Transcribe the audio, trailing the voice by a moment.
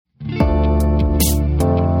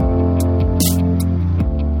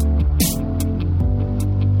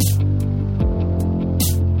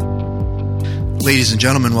Ladies and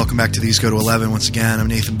gentlemen, welcome back to These Go to 11. Once again, I'm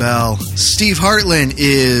Nathan Bell. Steve Hartland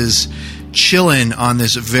is chilling on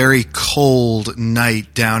this very cold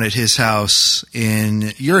night down at his house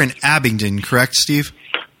you're in Abingdon, correct, Steve?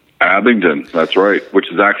 Abingdon, that's right,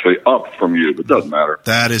 which is actually up from you, but doesn't matter.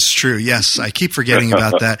 That is true, yes. I keep forgetting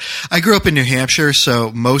about that. I grew up in New Hampshire,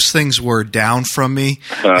 so most things were down from me,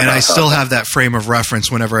 and I still have that frame of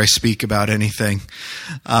reference whenever I speak about anything.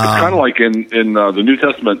 It's kind of like in the New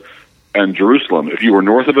Testament and Jerusalem. If you were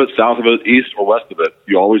north of it, south of it, east or west of it,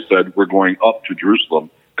 you always said, we're going up to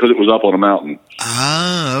Jerusalem, because it was up on a mountain.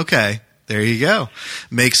 Ah, okay. There you go.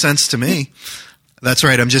 Makes sense to me. That's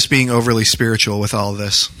right. I'm just being overly spiritual with all of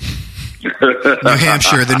this. New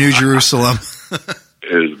Hampshire, the New Jerusalem.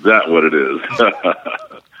 Is that what it is?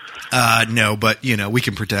 No, but, we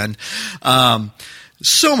can pretend.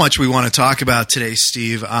 So much we want to talk about today,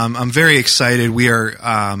 Steve. I'm very excited. We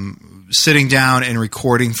are sitting down and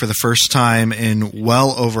recording for the first time in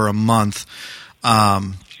well over a month.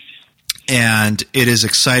 And it is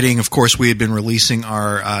exciting. Of course, we had been releasing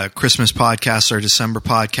our Christmas podcasts, our December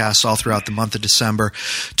podcasts all throughout the month of December.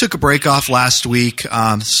 Took a break off last week.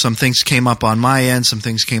 Some things came up on my end. Some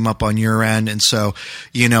things came up on your end. And so,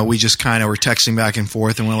 we just kind of were texting back and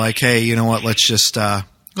forth. And we're like, hey, you know what? Let's just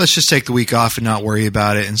take the week off and not worry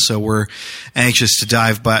about it. And so we're anxious to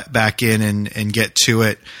dive back in and get to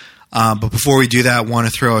it. But before we do that, I want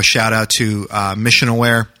to throw a shout out to Mission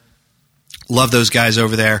Aware. Love those guys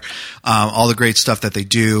over there. All the great stuff that they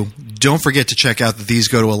do. Don't forget to check out the These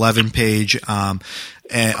Go to 11 page on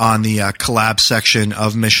the collab section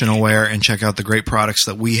of Mission Aware and check out the great products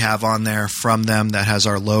that we have on there from them that has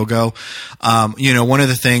our logo. One of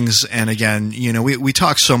the things, and again, we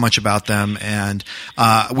talk so much about them, and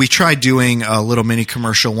we tried doing a little mini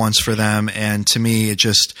commercial once for them, and to me,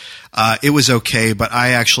 it was okay, but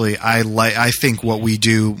I think what we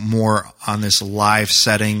do more on this live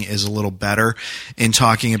setting is a little better in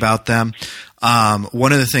talking about them.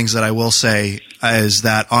 One of the things that I will say is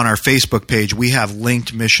that on our Facebook page, we have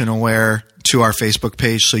linked Mission Aware to our Facebook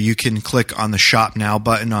page, so you can click on the Shop Now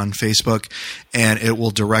button on Facebook, and it will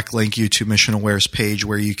direct link you to Mission Aware's page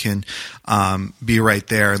where you can be right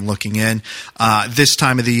there and looking in. This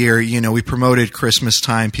time of the year, we promoted Christmas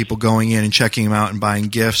time, people going in and checking them out and buying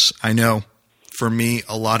gifts. I know for me,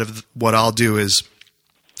 a lot of what I'll do is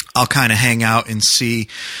I'll kind of hang out and see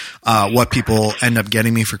what people end up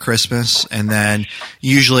getting me for Christmas. And then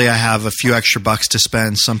usually I have a few extra bucks to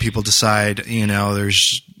spend. Some people decide,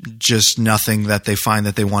 there's just nothing that they find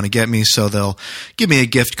that they want to get me. So they'll give me a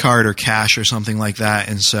gift card or cash or something like that.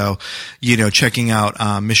 And so, checking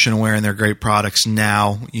out Mission Aware and their great products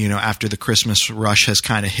now, after the Christmas rush has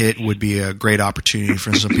kind of hit, would be a great opportunity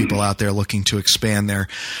for some people out there looking to expand their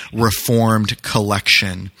reformed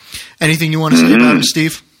collection. Anything you want to say about them,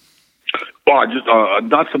 Steve? Well, I just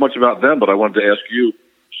not so much about them, but I wanted to ask you.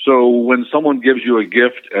 So, when someone gives you a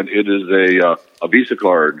gift and it is a Visa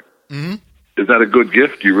card, mm-hmm. Is that a good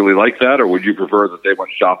gift? Do you really like that, or would you prefer that they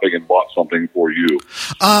went shopping and bought something for you?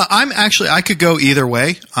 I could go either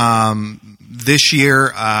way. This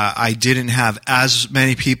year, I didn't have as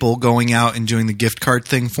many people going out and doing the gift card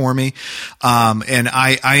thing for me, and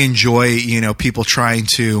I enjoy people trying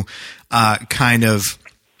to kind of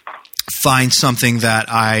find something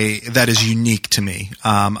that is unique to me.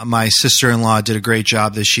 My sister-in-law did a great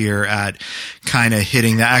job this year at kind of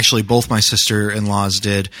hitting that. Actually, both my sister-in-laws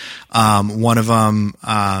did. One of them,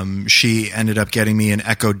 she ended up getting me an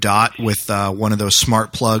Echo Dot with one of those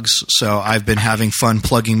smart plugs. So I've been having fun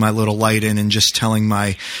plugging my little light in and just telling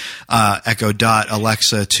my Echo Dot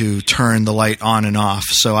Alexa to turn the light on and off.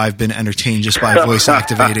 So I've been entertained just by voice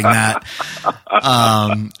activating that.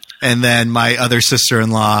 And then my other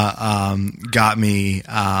sister-in-law got me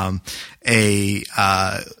a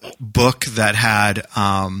book that had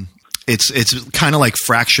it's kind of like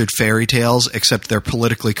Fractured Fairy Tales, except they're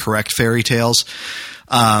politically correct fairy tales.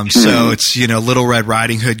 So it's, Little Red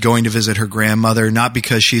Riding Hood going to visit her grandmother, not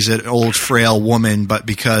because she's an old frail woman, but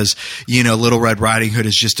because, Little Red Riding Hood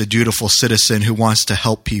is just a dutiful citizen who wants to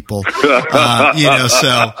help people.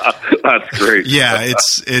 So that's great. Yeah,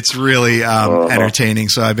 it's really entertaining.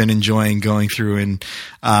 So I've been enjoying going through and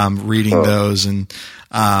reading those, and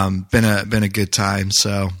been a good time.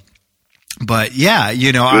 So. But yeah,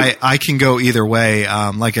 I can go either way.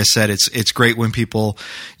 Like I said, it's great when people,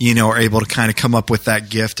 are able to kind of come up with that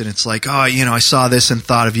gift, and it's like, oh, I saw this and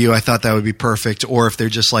thought of you. I thought that would be perfect. Or if they're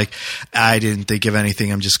just like, I didn't think of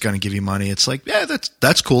anything, I'm just going to give you money. It's like, yeah,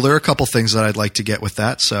 that's cool. There are a couple things that I'd like to get with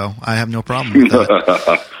that, so I have no problem with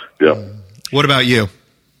that. Yeah. What about you?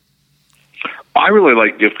 I really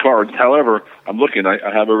like gift cards. However, I'm looking. I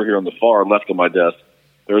have over here on the far left of my desk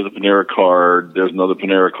There's a Panera card. There's another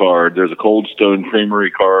Panera card. There's a Cold Stone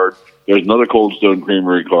Creamery card. There's another Cold Stone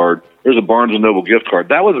Creamery card. There's a Barnes & Noble gift card.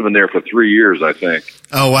 That wasn't been there for 3 years, I think.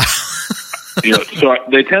 Oh, wow. So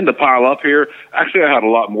they tend to pile up here. Actually, I had a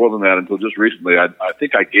lot more than that until just recently. I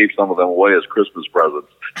think I gave some of them away as Christmas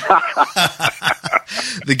presents.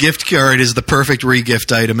 The gift card is the perfect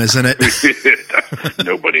re-gift item, isn't it?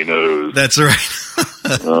 Nobody knows. That's right.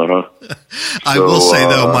 Uh-huh. I will say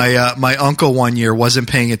though, my uncle one year wasn't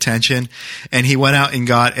paying attention, and he went out and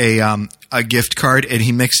got a gift card, and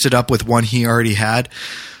he mixed it up with one he already had.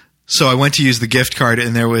 So I went to use the gift card,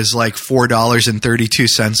 and there was like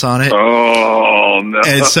 $4.32 on it. Oh no!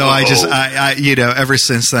 And so I ever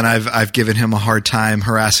since then I've given him a hard time,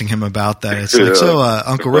 harassing him about that. It's like, so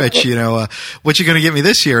Uncle Rich, what you going to get me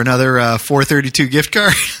this year? Another $4.32 gift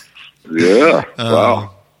card? Yeah.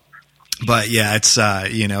 Wow. But yeah, it's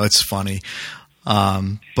it's funny.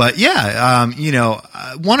 But yeah,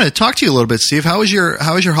 I want to talk to you a little bit, Steve. How was your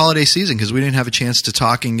holiday season? Because we didn't have a chance to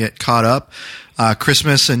talk and get caught up.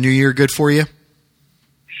 Christmas and New Year good for you?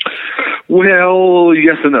 Well,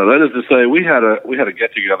 yes and no. That is to say, we had a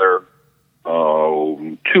get together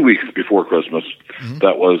 2 weeks before Christmas. Mm-hmm.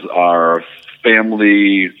 That was our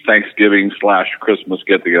family Thanksgiving / Christmas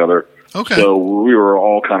get together. Okay. So we were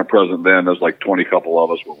all kind of present then. There's like 20 couple of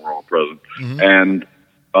us when we're all present, mm-hmm. and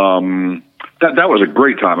that was a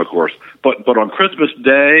great time, of course. But on Christmas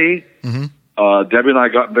Day, mm-hmm. Debbie and I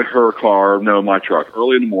got into my truck,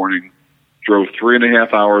 early in the morning. Drove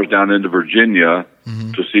 3.5 hours down into Virginia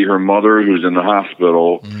mm-hmm. to see her mother, who's in the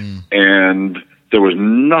hospital, and there was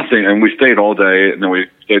nothing. And we stayed all day, and then we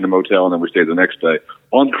stayed in the motel, and then we stayed the next day.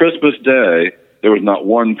 On Christmas Day, there was not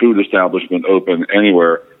one food establishment open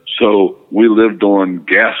anywhere. So we lived on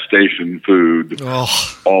gas station food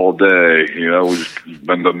all day. We just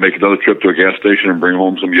been to make another trip to a gas station and bring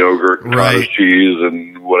home some yogurt, and cottage cheese,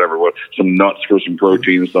 and some nuts for some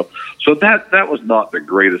protein and stuff. So that was not the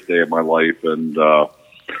greatest day of my life. And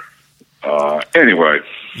anyway,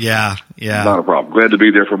 yeah, not a problem. Glad to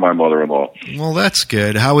be there for my mother-in-law. Well, that's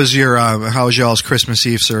good. How was y'all's Christmas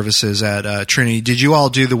Eve services at Trinity? Did you all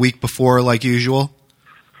do the week before like usual?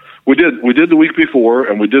 We did the week before,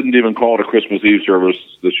 and we didn't even call it a Christmas Eve service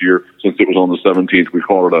this year since it was on the 17th. We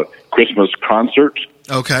called it a Christmas concert.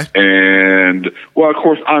 Okay. And, well, of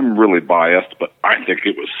course, I'm really biased, but I think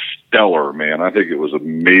it was stellar, man. I think it was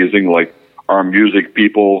amazing. Like, our music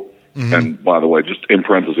people, mm-hmm. and by the way, just in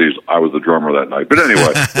parentheses, I was the drummer that night. But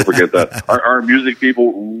anyway, don't forget that. Our music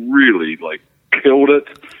people really, killed it.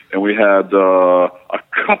 And we had a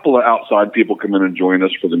couple of outside people come in and join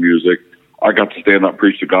us for the music. I got to stand up and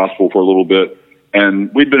preach the gospel for a little bit.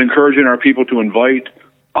 And we'd been encouraging our people to invite.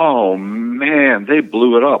 Oh, man, they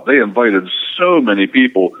blew it up. They invited so many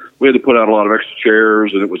people. We had to put out a lot of extra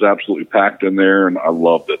chairs, and it was absolutely packed in there, and I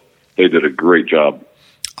loved it. They did a great job.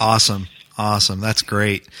 Awesome. That's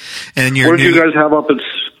great. And what did you guys have up at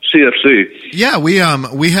CFC? Yeah, we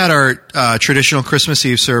had our traditional Christmas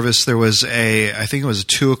Eve service. There was I think it was a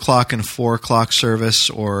 2:00 and a 4:00 service,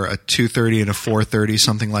 or a 2:30 and a 4:30,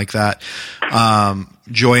 something like that.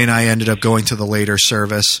 Joy and I ended up going to the later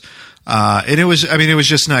service, and it was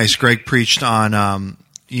just nice. Greg preached on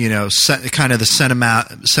kind of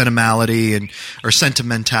the sentimentality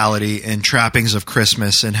and trappings of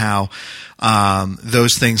Christmas, and how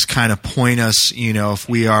those things kind of point us,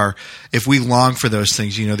 if we long for those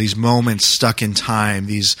things, these moments stuck in time,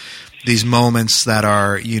 these moments that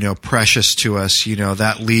are, precious to us,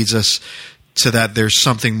 that leads us to that there's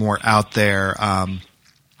something more out there,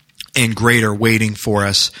 and greater waiting for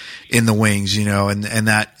us in the wings, and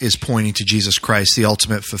that is pointing to Jesus Christ, the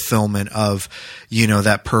ultimate fulfillment of,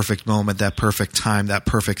 that perfect moment, that perfect time, that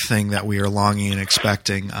perfect thing that we are longing and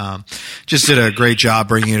expecting. Just did a great job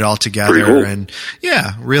bringing it all together. Cool. And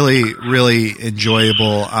yeah, really, really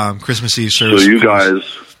enjoyable, Christmas Eve service. So you guys,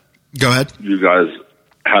 go ahead. You guys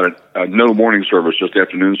had no morning service, just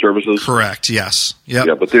afternoon services? Correct, yes. Yep.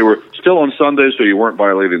 Yeah, but they were still on Sundays, so you weren't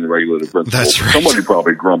violating the regulative principle. That's right. Somebody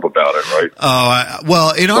probably grump about it, right? Oh,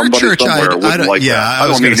 well, in our church, I don't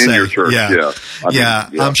mean in your church.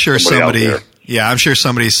 I'm sure somebody. Yeah, I'm sure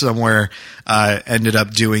somebody somewhere ended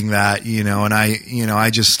up doing that, and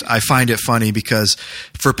I find it funny because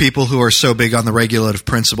for people who are so big on the regulative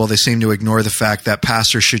principle, they seem to ignore the fact that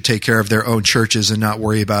pastors should take care of their own churches and not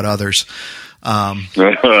worry about others. That's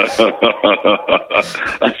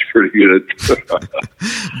pretty good.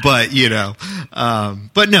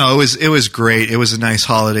 But no, it was great. It was a nice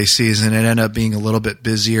holiday season. It ended up being a little bit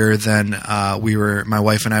busier than my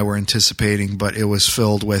wife and I were anticipating, but it was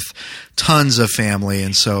filled with tons of family,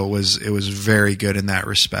 and so it was very good in that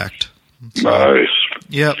respect. So, nice.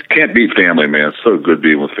 Yep. Can't beat family, man. It's so good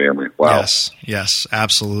being with family. Wow. Yes,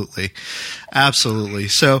 absolutely.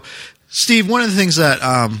 So, Steve, one of the things that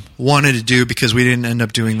wanted to do, because we didn't end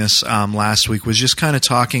up doing this last week, was just kind of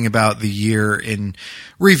talking about the year in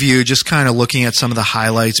review, just kind of looking at some of the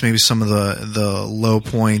highlights, maybe some of the low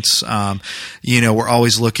points. We're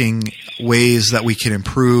always looking ways that we can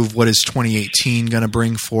improve. What is 2018 going to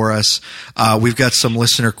bring for us? We've got some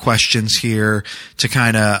listener questions here to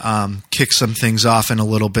kind of kick some things off in a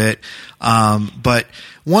little bit. But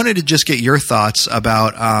wanted to just get your thoughts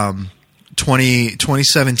about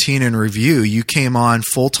 2017 in review. You came on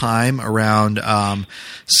full-time around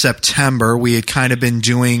September. We had kind of been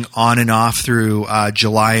doing on and off through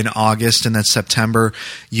July and August, and then September,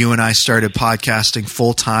 you and I started podcasting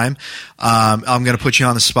full-time. I'm going to put you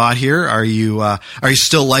on the spot here. Are you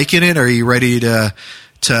still liking it? Are you ready to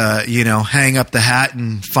hang up the hat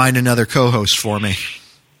and find another co-host for me?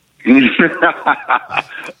 I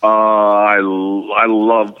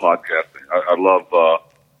love podcasting. I love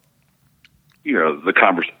the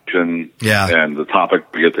conversation and the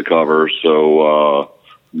topic we get to cover. So,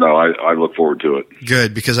 no, I look forward to it.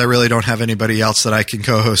 Good, because I really don't have anybody else that I can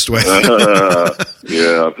co-host with.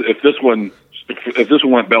 Yeah. If this one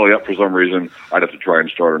went belly up for some reason, I'd have to try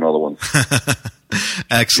and start another one.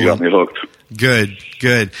 Excellent. You got me hooked.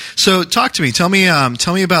 Good. So talk to me. Tell me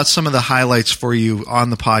about some of the highlights for you on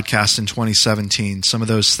the podcast in 2017. Some of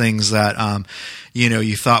those things that,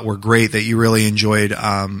 you thought were great that you really enjoyed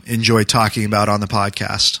talking about on the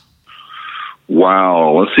podcast.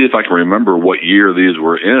 Wow. Let's see if I can remember what year these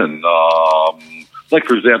were in. Like,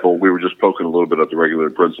 for example, we were just poking a little bit at the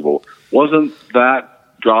regulated principle. Wasn't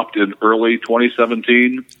that dropped in early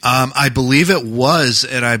 2017? I believe it was,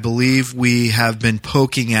 and I believe we have been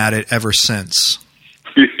poking at it ever since.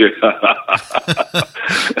 Yeah.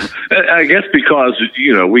 I guess because,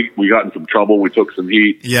 we got in some trouble. We took some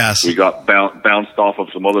heat. Yes. We got bounced off of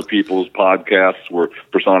some other people's podcasts. We're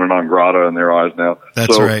persona non grata in their eyes now.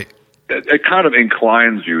 That's right. It kind of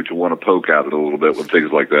inclines you to want to poke at it a little bit when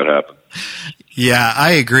things like that happen. Yeah,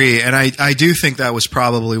 I agree. And I do think that was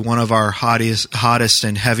probably one of our hottest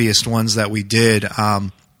and heaviest ones that we did,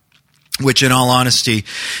 which in all honesty,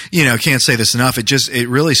 can't say this enough. It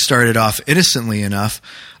really started off innocently enough.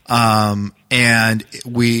 And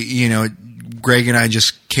we, Greg and I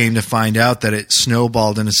just came to find out that it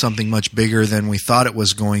snowballed into something much bigger than we thought it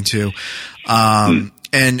was going to.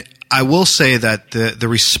 And I will say that the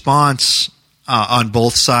response on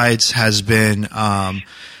both sides has been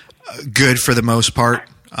good for the most part.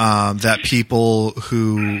 That people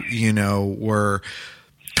who were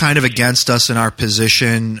kind of against us in our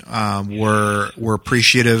position were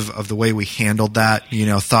appreciative of the way we handled that.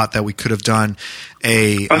 Thought that we could have done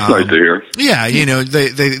a. That's nice to hear. Yeah,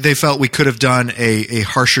 they felt we could have done a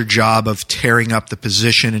harsher job of tearing up the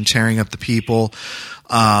position and tearing up the people.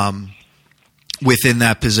 Within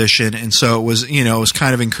that position. And so it was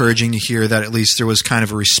kind of encouraging to hear that at least there was kind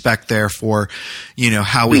of a respect there for,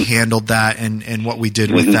 how we handled that and what we did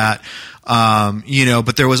with that.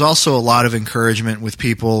 But there was also a lot of encouragement with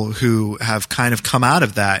people who have kind of come out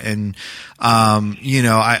of that. And,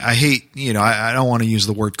 I hate, I don't want to use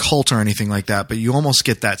the word cult or anything like that, but you almost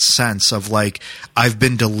get that sense of like, I've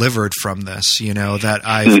been delivered from this, that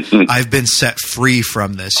I've been set free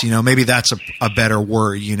from this, maybe that's a better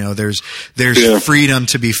word, there's freedom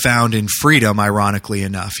to be found in freedom, ironically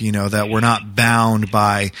enough, that we're not bound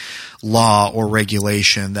by law or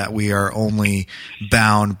regulation, that we are only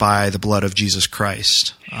bound by the blood of Jesus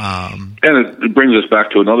Christ. And it brings us back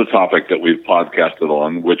to another topic that we've podcasted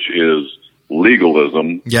on, which is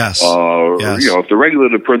legalism. Yes. Yes. If the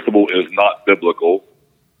regulated principle is not biblical,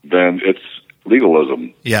 then it's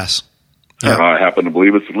legalism. Yes. Yep. And I happen to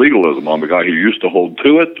believe it's legalism. I'm a guy who used to hold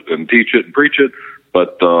to it and teach it and preach it,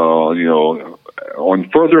 but on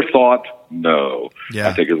further thought, no. Yeah.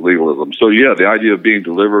 I think it's legalism. So yeah, the idea of being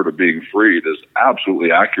delivered or being freed is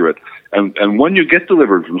absolutely accurate. And when you get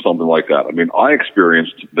delivered from something like that, I mean, I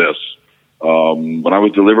experienced this when I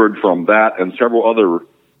was delivered from that and several other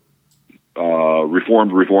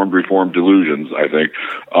reformed delusions. I think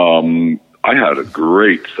I had a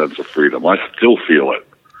great sense of freedom. I still feel it.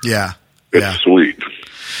 Yeah. It's sweet.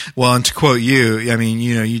 Well, and to quote you, I mean,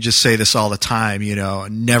 you just say this all the time,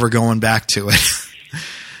 never going back to it.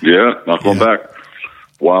 Yeah, not going back.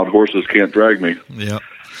 Wild horses can't drag me. Yep.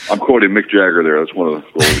 I'm quoting Mick Jagger there. That's one of the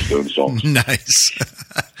Rolling Stones songs. Nice.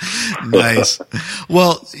 Nice.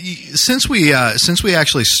 Well, since we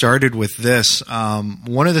actually started with this,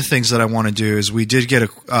 one of the things that I want to do is we did get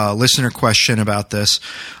a listener question about this.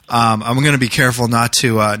 I'm going to be careful not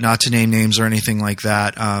to name names or anything like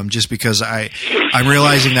that, just because I'm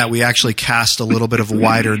realizing that we actually cast a little bit of a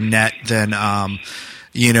wider net than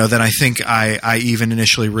than I think I even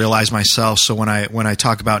initially realized myself. So when I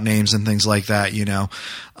talk about names and things like that,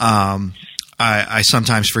 I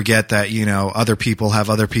sometimes forget that, other people have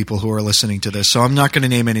other people who are listening to this. So I'm not going to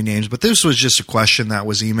name any names, but this was just a question that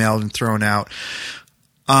was emailed and thrown out.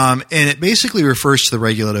 And it basically refers to the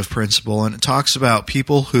regulative principle, and it talks about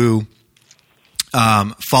people who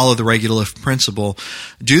follow the regulative principle.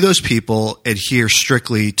 Do those people adhere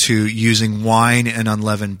strictly to using wine and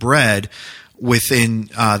unleavened bread within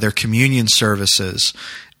their communion services?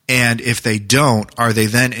 And if they don't, are they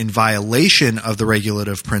then in violation of the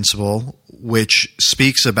regulative principle, which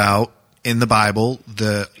speaks about, in the Bible,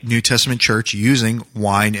 the New Testament church using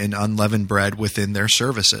wine and unleavened bread within their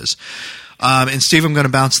services? And Steve, I'm going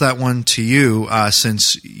to bounce that one to you,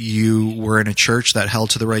 since you were in a church that held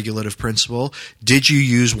to the regulative principle. Did you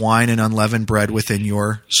use wine and unleavened bread within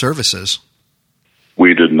your services?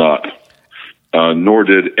 We did not. Nor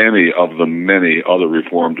did any of the many other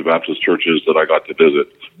Reformed Baptist churches that I got to visit,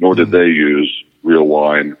 nor did they use real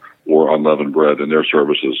wine or unleavened bread in their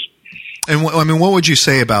services. And what would you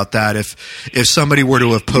say about that if somebody were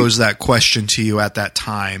to have posed that question to you at that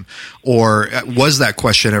time, or was that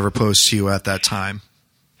question ever posed to you at that time?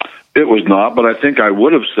 It was not, but I think I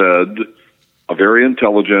would have said a very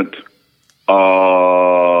intelligent,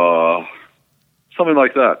 something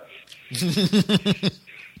like that.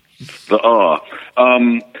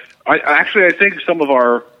 I think some of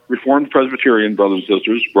our Reformed Presbyterian brothers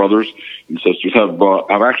and sisters have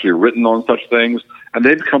actually written on such things, and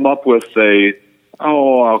they've come up with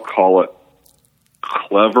I'll call it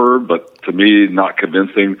clever, but to me not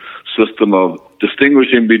convincing system of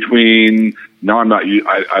distinguishing between.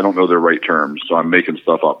 I don't know their right terms, so I'm making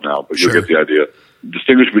stuff up now, but Sure. You'll get the idea.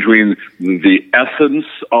 Distinguish between the essence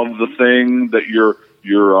of the thing that you're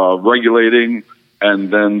regulating,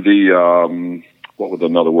 and then what would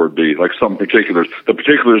another word be? Like some particulars. The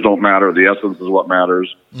particulars don't matter. The essence is what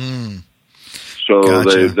matters. So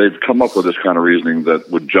Gotcha. they've come up with this kind of reasoning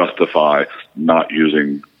that would justify not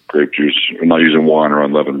using grape juice, or not using wine or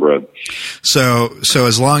unleavened bread. So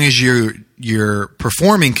as long as you're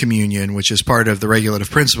performing communion, which is part of the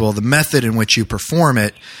regulative principle, the method in which you perform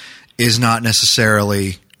it is not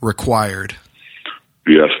necessarily required.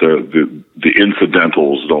 Yes, the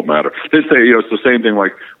incidentals don't matter. They say, it's the same thing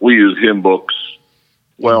like we use hymn books.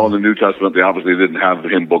 Well, in the New Testament, they obviously didn't have the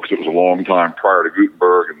hymn books. It was a long time prior to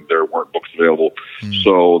Gutenberg, and there weren't books available.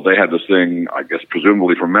 So they had to sing, I guess,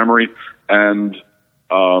 presumably from memory, and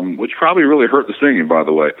which probably really hurt the singing, by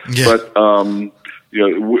the way. Yeah. But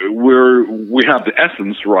we have the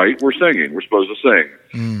essence right. We're singing. We're supposed to sing.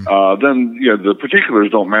 Then the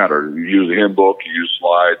particulars don't matter. You use a hymn book. You use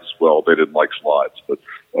slides. Well, they didn't like slides, but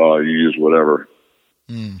you use whatever.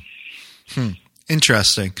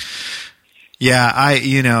 Interesting. Yeah,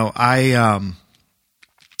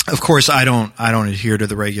 of course, I don't adhere to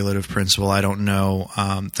the regulative principle. I don't know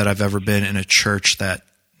that I've ever been in a church that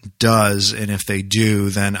does, and if they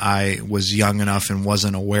do, then I was young enough and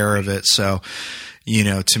wasn't aware of it. So,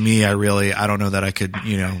 to me, I don't know that I could,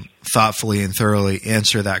 thoughtfully and thoroughly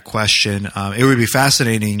answer that question. It would be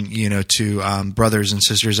fascinating, to brothers and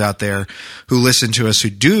sisters out there who listen to us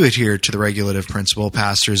who do adhere to the regulative principle,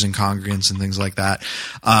 pastors and congregants and things like that.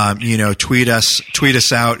 Tweet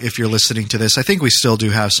us out if you're listening to this. I think we still do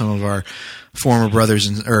have some of our former brothers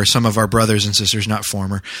some of our brothers and sisters,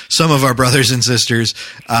 some of our brothers and sisters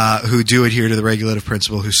who do adhere to the regulative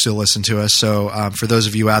principle who still listen to us. So for those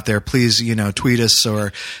of you out there, please, tweet us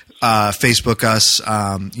or Facebook us,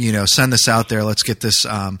 send this out there. Let's get this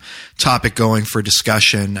topic going for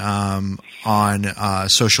discussion on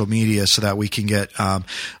social media so that we can get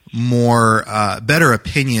more better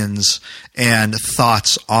opinions and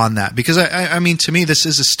thoughts on that. Because, I mean, to me, this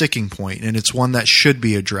is a sticking point, and it's one that should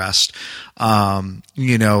be addressed.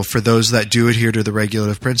 For those that do adhere to the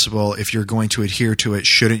regulative principle, if you're going to adhere to it,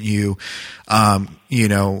 shouldn't you,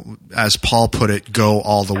 as Paul put it, go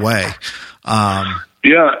all the way?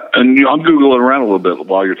 Yeah, and I'm Googling around a little bit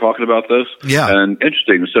while you're talking about this. Yeah. And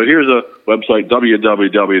interesting. So here's a website,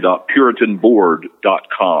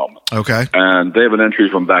 www.puritanboard.com. Okay. And they have an entry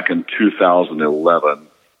from back in 2011.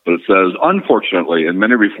 But it says, unfortunately, in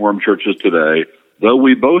many Reformed churches today, though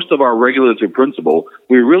we boast of our regulative principle,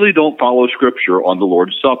 we really don't follow Scripture on the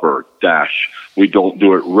Lord's Supper. We don't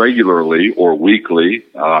do it regularly or weekly.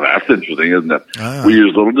 That's interesting, isn't it? We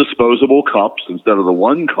use little disposable cups instead of the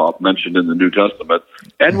one cup mentioned in the New Testament,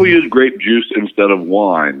 and we use grape juice instead of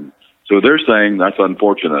wine. So they're saying that's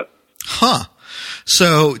unfortunate. Huh.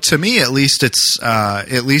 So to me, at least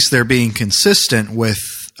at least they're being consistent with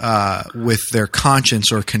their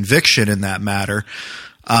conscience or conviction in that matter.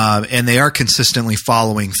 And they are consistently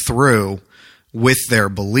following through with their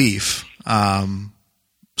belief.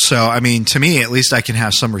 So, I mean, to me, at least I can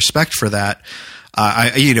have some respect for that.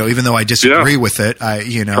 Even though I disagree with it,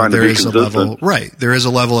 there is a level, right. There is a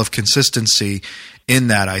level of consistency in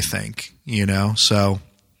that, I think, so,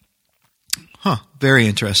 very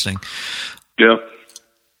interesting. Yeah.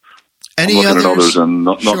 Any I'm looking others? At others, and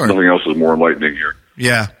nothing else is more enlightening here.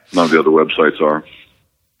 Yeah. None of the other websites are.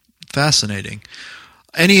 Fascinating.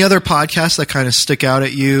 Any other podcasts that kind of stick out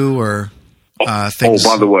at you or things?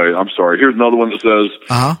 Oh, by the way, I'm sorry. Here's another one that says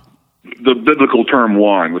the biblical term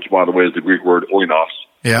wine, which, by the way, is the Greek word oinos.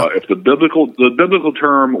 Yeah. If the biblical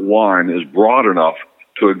term wine is broad enough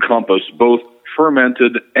to encompass both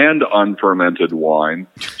fermented and unfermented wine,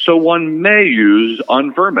 so one may use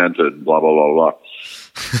unfermented, blah, blah, blah, blah.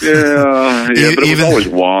 Yeah, but it was always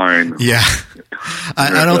wine. Yeah.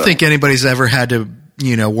 I don't think anybody's ever had to,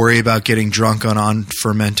 worry about getting drunk on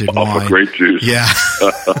unfermented wine. Grape juice. Yeah.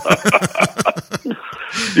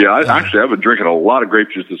 Yeah, I've been drinking a lot of grape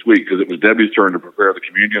juice this week because it was Debbie's turn to prepare the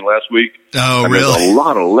communion last week. Oh, and really? There's a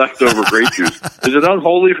lot of leftover grape juice. Is it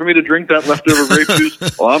unholy for me to drink that leftover grape juice?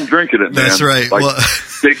 Well, I'm drinking it, man. That's right. Like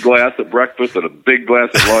big glass at breakfast and a big glass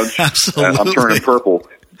at lunch. Absolutely. And I'm turning purple.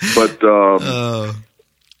 But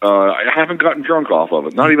I haven't gotten drunk off of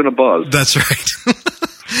it. Not even a buzz. That's right.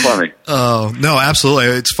 Funny. Oh, no, absolutely.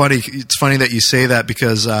 It's funny. It's funny that you say that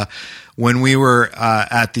because when we were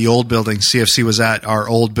at the old building, CFC was at our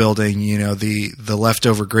old building, the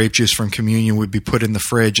leftover grape juice from communion would be put in the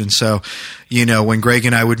fridge. And so, when Greg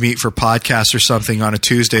and I would meet for podcasts or something on a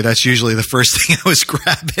Tuesday, that's usually the first thing I was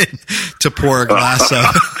grabbing to pour a glass of.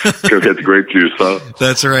 Go get the grape juice, huh?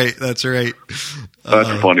 That's right. That's right.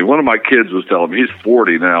 That's funny. One of my kids was telling me, he's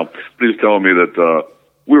 40 now, but he was telling me that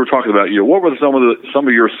we were talking about what were some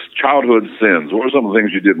of your childhood sins? What were some of the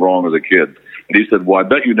things you did wrong as a kid? And he said, well, I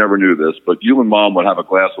bet you never knew this, but you and Mom would have a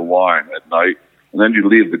glass of wine at night, and then you'd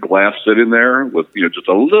leave the glass sitting there with just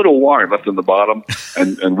a little wine left in the bottom,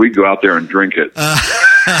 and we'd go out there and drink it. That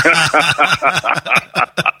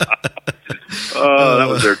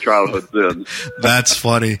was their childhood sin. That's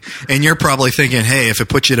funny. And you're probably thinking, hey, if it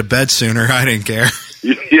puts you to bed sooner, I didn't care.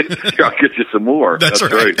 I'll get you some more. That's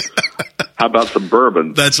right. Great. How about some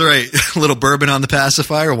bourbon? That's right. A little bourbon on the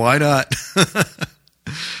pacifier. Why not?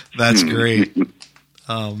 That's great.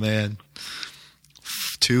 Oh, man.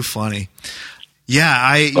 Too funny.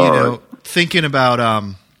 Yeah, thinking about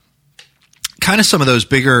kind of some of those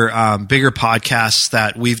bigger podcasts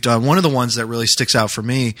that we've done. One of the ones that really sticks out for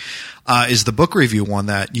me is the book review one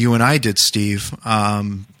that you and I did, Steve.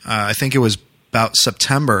 I think it was about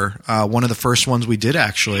September. One of the first ones we did,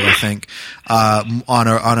 actually, I think,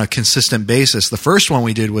 on a consistent basis. The first one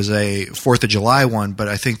we did was a 4th of July one, but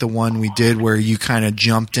I think the one we did where you kind of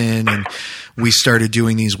jumped in and we started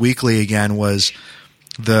doing these weekly again was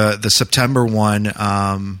the September one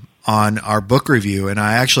on our book review. And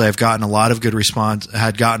I actually have gotten a lot of good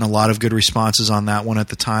responses on that one at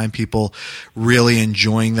the time. People really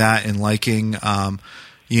enjoying that and liking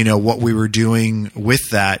what we were doing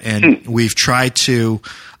with that. And we've tried to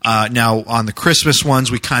now on the Christmas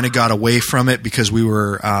ones, we kind of got away from it because we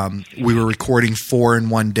were recording 4 in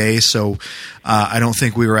one day. So I don't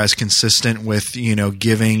think we were as consistent with,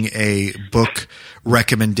 giving a book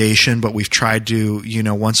recommendation, but we've tried to,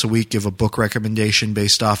 once a week give a book recommendation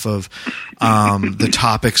based off of the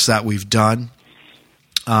topics that we've done.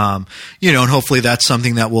 And hopefully that's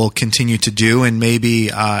something that we'll continue to do. And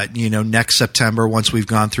maybe, next September, once we've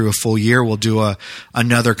gone through a full year, we'll do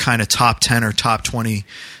another kind of top 10 or top 20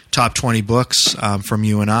 books from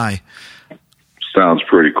you and I. Sounds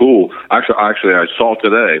pretty cool. Actually, I saw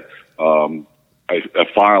today a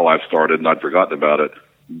file I've started, and I'd forgotten about it,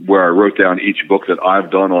 where I wrote down each book that I've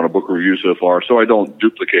done on a book review so far, so I don't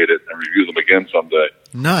duplicate it and review them again someday.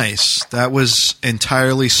 Nice. That was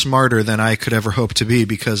entirely smarter than I could ever hope to be,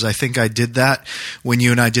 because I think I did that when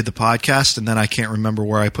you and I did the podcast, and then I can't remember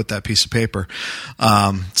where I put that piece of paper.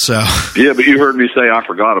 Yeah, but you heard me say I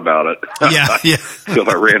forgot about it. Yeah. So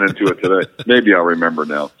I ran into it today. Maybe I'll remember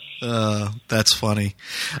now. That's funny.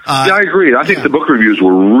 Yeah, I agree. I think the book reviews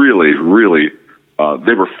were really, really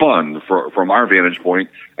they were fun from our vantage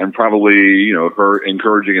point, and probably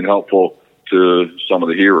encouraging and helpful to some of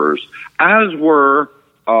the hearers, as were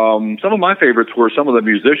some of my favorites were some of the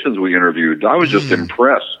musicians we interviewed. I was just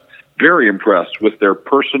impressed, very impressed with their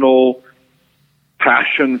personal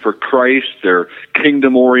passion for Christ, their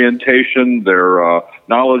kingdom orientation, their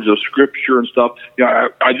knowledge of Scripture and stuff. Yeah,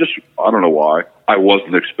 I don't know why. I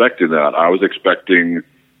wasn't expecting that. I was expecting,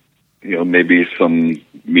 maybe some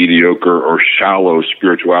mediocre or shallow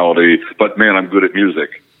spirituality, but man, I'm good at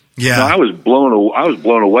music. Yeah. So I was blown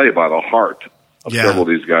away by the heart of several of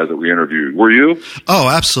these guys that we interviewed. Were you? Oh,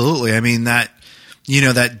 absolutely. I mean, that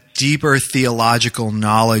deeper theological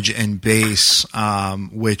knowledge and base,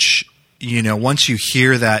 which, once you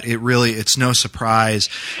hear that, it's no surprise,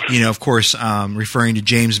 of course, referring to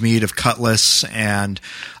James Mead of Cutlass and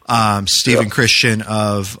Stephen Christian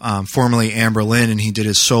of formerly Amberlin, and he did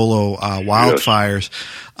his solo Wildfires.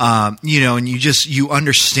 And you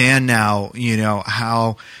understand now,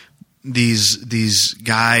 how these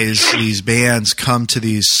guys, these bands come to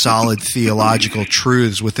these solid theological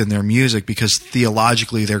truths within their music, because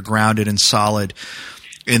theologically they're grounded and solid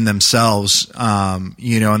in themselves, and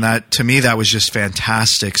that, to me, that was just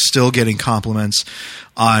fantastic. Still getting compliments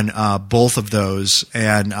on both of those,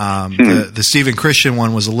 and the Stephen Christian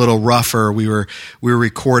one was a little rougher. We were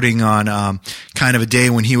recording on kind of a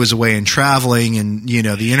day when he was away and traveling, and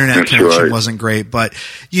the internet connection wasn't great, but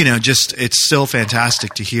just it's still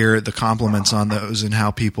fantastic to hear the compliments on those and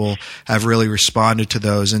how people have really responded to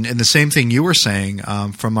those, and the same thing you were saying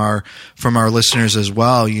from our listeners as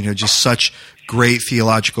well. Just such great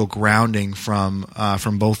theological grounding from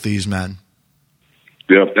both these men.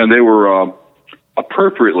 Yeah, and they were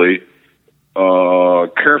appropriately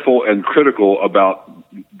careful and critical about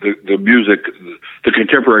the music, the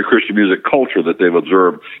contemporary Christian music culture that they've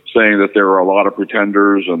observed, saying that there are a lot of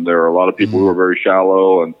pretenders and there are a lot of people who are very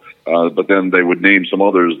shallow, and but then they would name some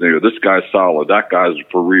others. This guy's solid, that guy's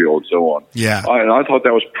for real, and so on. Yeah, and I thought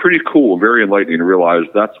that was pretty cool and very enlightening to realize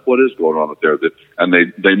that's what is going on out there, and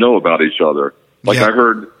they know about each other. Like I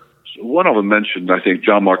heard one of them mentioned, I think,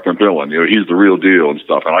 John Mark McMillan. He's the real deal and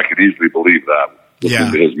stuff, and I could easily believe that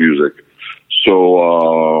listening to his music.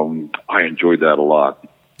 So I enjoyed that a lot.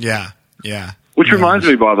 Yeah. Which reminds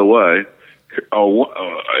me, by the way,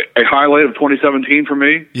 a highlight of 2017 for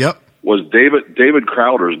me. Yep. Was David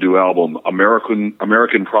Crowder's new album, American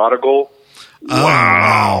Prodigal.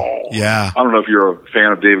 Wow. Yeah. I don't know if you're a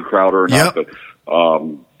fan of David Crowder or not, but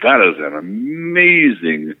that is an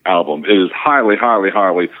amazing album. It is highly, highly,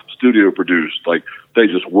 highly studio produced. Like, they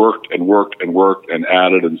just worked and worked and worked and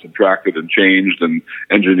added and subtracted and changed and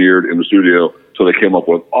engineered in the studio, so they came up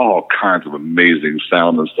with all kinds of amazing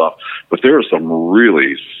sound and stuff. But there are some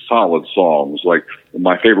really solid songs. Like,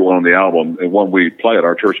 my favorite one on the album, and one we play at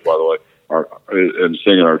our church, by the way, and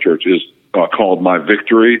sing in our church, is called My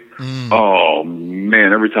Victory. Oh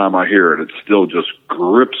man, every time I hear it, it still just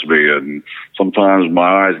grips me, and sometimes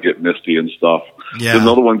my eyes get misty and stuff. Yeah. There's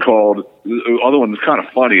another one that's kind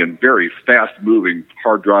of funny and very fast moving,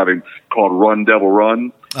 hard driving, called Run Devil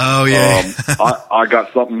Run. Oh yeah. I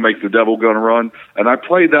got something to make the devil gonna run, and I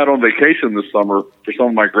played that on vacation this summer for some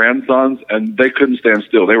of my grandsons, and they couldn't stand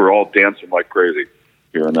still. They were all dancing like crazy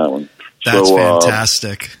hearing that one. That's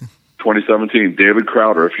fantastic. 2017, David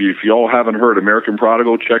Crowder. If y'all haven't heard American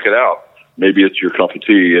Prodigal, check it out. Maybe it's your cup of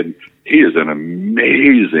tea. And he is an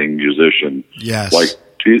amazing musician. Yes. Like,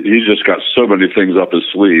 he's just got so many things up his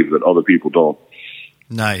sleeve that other people don't.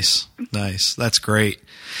 Nice. That's great.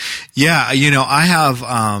 Yeah, I have,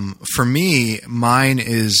 for me, mine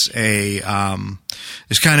is there's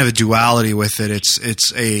kind of a duality with it.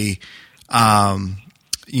 It's a,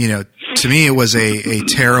 to me it was a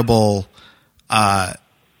terrible,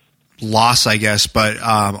 loss, I guess, but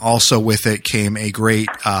also with it came a great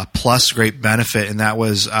great benefit, and that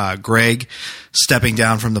was Greg stepping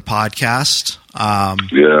down from the podcast.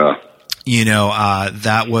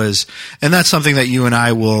 That was, and that's something that you and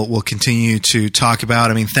I will continue to talk about.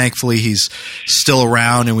 I mean, thankfully he's still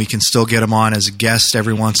around, and we can still get him on as a guest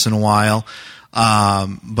every once in a while.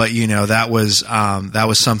 But that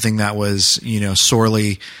was something that was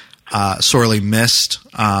sorely missed.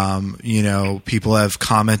 People have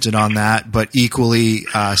commented on that, but equally,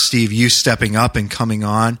 Steve, you stepping up and coming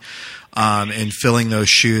on, and filling those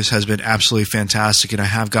shoes has been absolutely fantastic. And I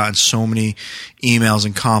have gotten so many emails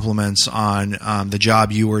and compliments on, the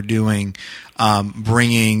job you were doing,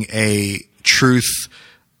 bringing a truth,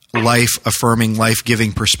 life-affirming,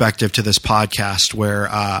 life-giving perspective to this podcast, where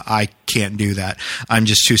I can't do that. I'm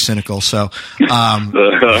just too cynical. So,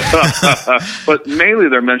 but mainly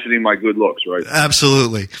they're mentioning my good looks, right?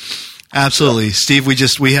 Absolutely, Steve.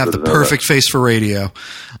 We have the perfect face for radio.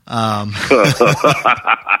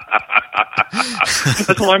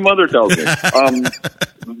 That's what my mother tells me.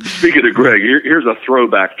 Speaking of Greg, here's a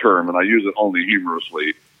throwback term, and I use it only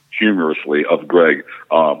humorously of Greg.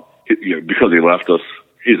 Because he left us,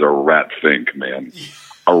 he's a rat fink, man.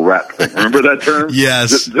 A rat fink. Remember that term?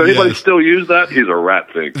 Yes. Does anybody still use that? He's a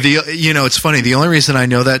rat fink. It's funny. The only reason I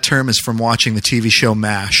know that term is from watching the TV show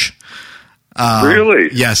MASH. Really?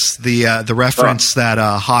 Yes. The reference that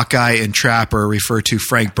Hawkeye and Trapper refer to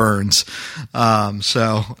Frank Burns.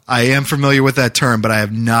 So I am familiar with that term, but I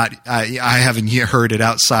have not. I haven't heard it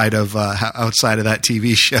outside of that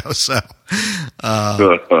TV show. So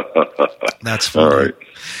that's funny. All right.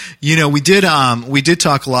 We did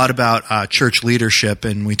talk a lot about church leadership,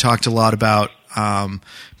 and we talked a lot about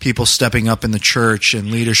people stepping up in the church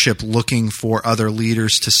and leadership looking for other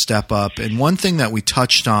leaders to step up. And one thing that we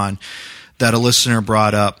touched on that a listener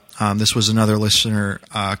brought up, this was another listener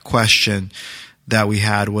question that we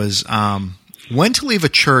had, was when to leave a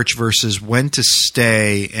church versus when to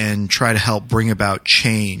stay and try to help bring about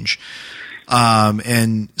change.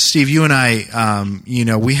 And Steve, you and I,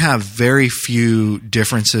 we have very few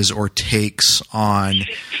differences or takes on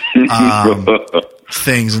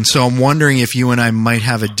things, and so I'm wondering if you and I might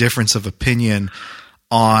have a difference of opinion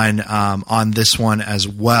on this one as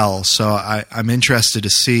well. So I'm interested to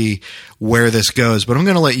see where this goes, but I'm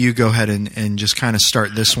going to let you go ahead and just kind of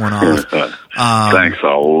start this one off. Thanks a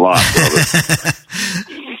lot,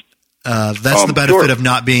 brother. That's the benefit of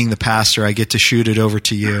not being the pastor. I get to shoot it over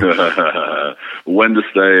to you. When to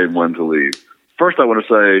stay and when to leave. First, I want to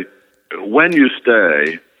say, when you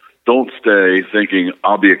stay, don't stay thinking,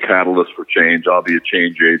 I'll be a catalyst for change, I'll be a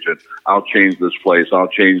change agent, I'll change this place, I'll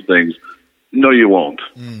change things. No, you won't.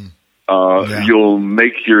 You'll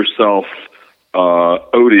make yourself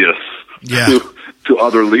odious to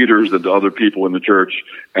other leaders and to other people in the church,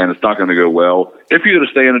 and it's not going to go well. If you're going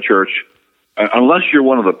to stay in a church, unless you're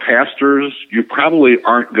one of the pastors, you probably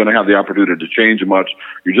aren't going to have the opportunity to change much.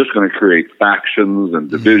 You're just going to create factions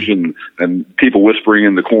and division and people whispering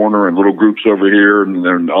in the corner and little groups over here and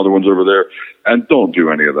then other ones over there. And don't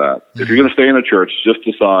do any of that. If you're going to stay in a church, just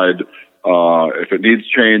decide if it needs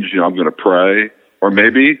change, I'm going to pray, or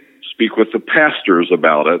maybe speak with the pastors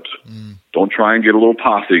about it. Don't try and get a little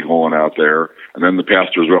posse going out there, and then the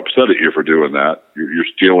pastors are upset at you for doing that. You're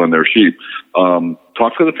stealing their sheep.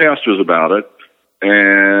 Talk to the pastors about it,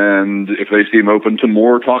 and if they seem open to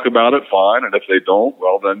more talk about it, fine. And if they don't,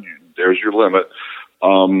 well, then there's your limit.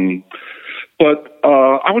 But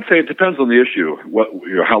I would say it depends on the issue,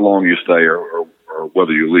 how long you stay or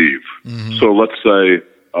whether you leave. So let's say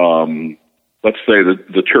that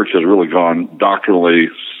the church has really gone doctrinally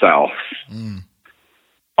south.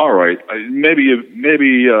 All right, maybe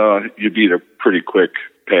you beat a pretty quick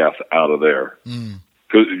path out of there.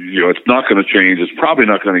 Because it's not going to change. It's probably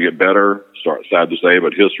not going to get better. Sad to say,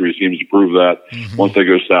 but history seems to prove that. Once they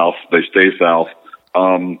go south, they stay south.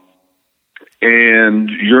 And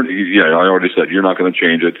I already said you're not going to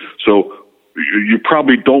change it. So you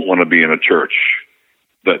probably don't want to be in a church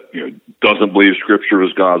that doesn't believe Scripture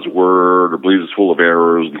is God's word, or believes it's full of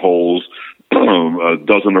errors and holes.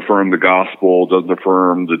 Doesn't affirm the gospel, doesn't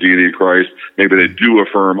affirm the deity of Christ. Maybe they do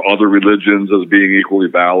affirm other religions as being equally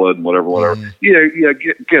valid and whatever.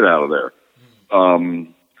 Get out of there.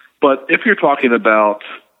 But if you're talking about,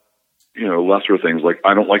 lesser things like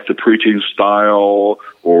I don't like the preaching style,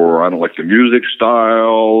 or I don't like the music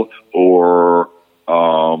style, or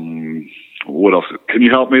what else? Can you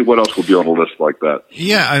help me? What else would be on a list like that?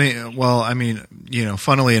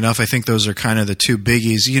 Funnily enough, I think those are kind of the two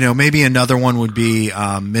biggies. Maybe another one would be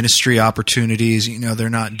ministry opportunities. They're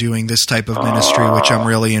not doing this type of ministry, which I'm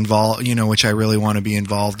really involved, which I really want to be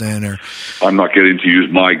involved in. Or I'm not getting to use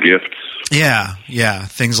my gifts. Yeah,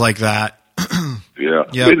 things like that. Yeah.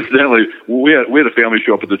 Incidentally, we had a family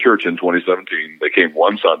show up at the church in 2017. They came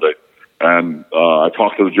one Sunday, and I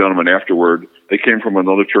talked to the gentleman afterward. They came from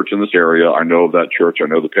another church in this area. I know that church. I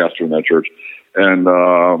know the pastor in that church. And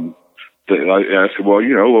I asked, well,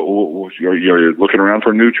 you're looking around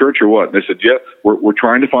for a new church or what? And they said, yeah, we're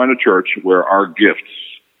trying to find a church where our gifts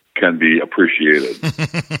can be appreciated.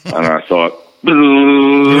 And I thought,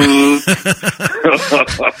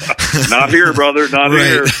 not here, brother, not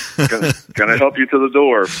here. Can I help you to the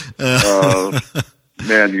door?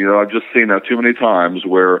 Man, I've just seen that too many times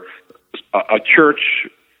where a church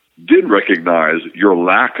did recognize your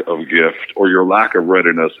lack of gift or your lack of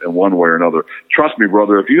readiness in one way or another. Trust me,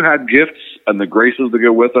 brother, if you had gifts and the graces to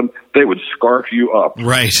go with them, they would scarf you up.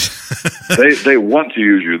 Right. They want to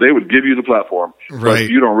use you. They would give you the platform. Right.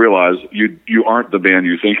 But you don't realize you aren't the man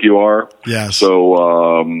you think you are. Yes.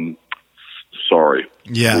 So, sorry.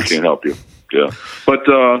 Yes. We can't help you. Yeah. But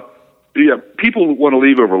people want to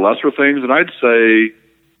leave over lesser things, and I'd say,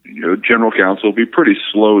 general counsel would be pretty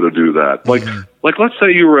slow to do that. Like let's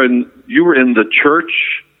say you were in the church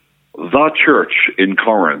in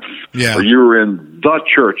Corinth, or you were in the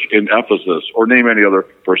church in Ephesus, or name any other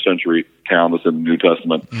first century town that's in the New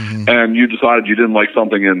Testament, and you decided you didn't like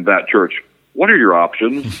something in that church. What are your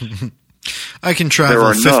options? I can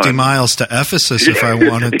travel 50 miles to Ephesus if I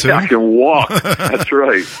wanted to. I can walk. That's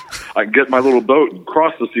right. I can get my little boat and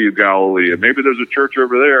cross the Sea of Galilee, and maybe there's a church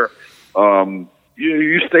over there.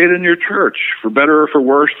 You stayed in your church, for better or for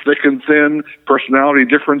worse, thick and thin, personality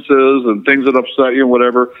differences and things that upset you and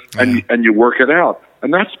whatever, and you work it out.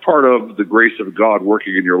 And that's part of the grace of God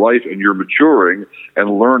working in your life, and you're maturing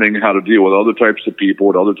and learning how to deal with other types of people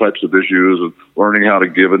and other types of issues, and learning how to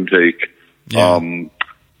give and take. Yeah.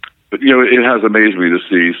 But, it has amazed me to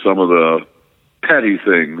see some of the petty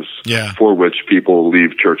things for which people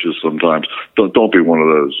leave churches sometimes. Don't be one of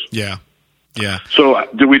those. Yeah. Yeah. So,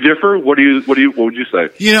 do we differ? What would you say?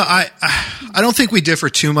 I don't think we differ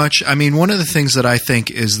too much. I mean, one of the things that I think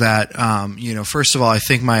is that, first of all, I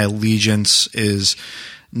think my allegiance is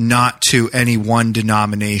not to any one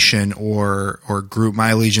denomination or group.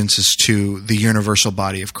 My allegiance is to the universal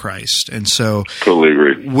body of Christ. And so, totally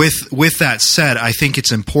agree. With that said, I think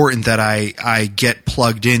it's important that I get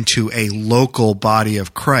plugged into a local body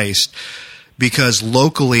of Christ, because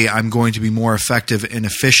locally I'm going to be more effective and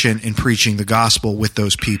efficient in preaching the gospel with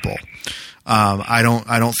those people. I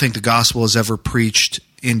don't think the gospel is ever preached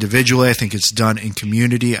individually. I think it's done in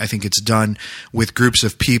community. I think it's done with groups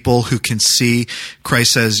of people who can see.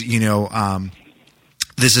 Christ says,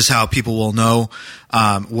 this is how people will know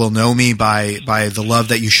me by the love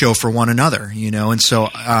that you show for one another. And so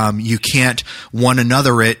you can't one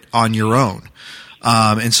another it on your own.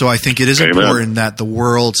 And so I think it is important that the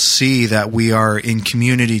world see that we are in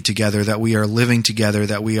community together, that we are living together,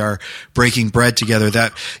 that we are breaking bread together,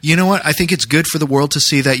 that, I think it's good for the world to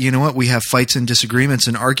see that, we have fights and disagreements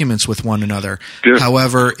and arguments with one another. Yeah.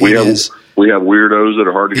 However, we have weirdos that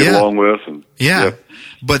are hard to get along with. And,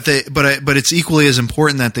 But it's equally as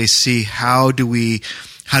important that they see how do we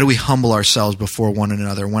humble ourselves before one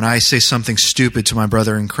another? When I say something stupid to my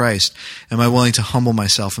brother in Christ, am I willing to humble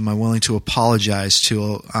myself? Am I willing to apologize,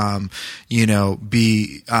 to,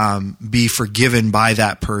 be forgiven by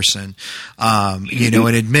that person, and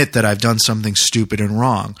admit that I've done something stupid and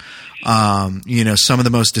wrong? Some of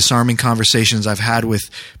the most disarming conversations I've had with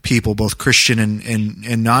people, both Christian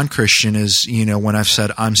and non-Christian, is, when I've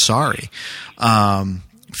said, I'm sorry,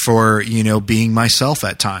 for, being myself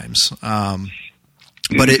at times.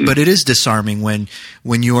 But it is disarming when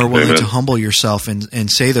you are willing to humble yourself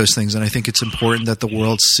and say those things. And I think it's important that the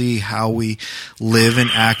world see how we live and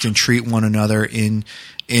act and treat one another in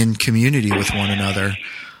community with one another.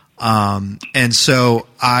 And so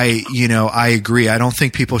I agree. I don't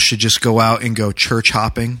think people should just go out and go church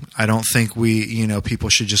hopping. I don't think people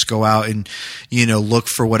should just go out and, look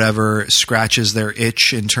for whatever scratches their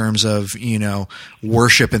itch in terms of,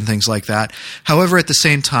 worship and things like that. However, at the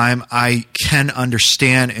same time, I can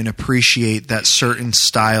understand and appreciate that certain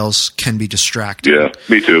styles can be distracting. Yeah,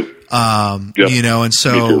 me too. And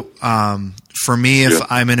so, for me, if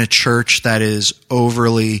I'm in a church that is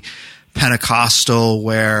overly Pentecostal,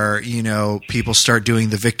 where people start doing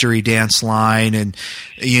the victory dance line, and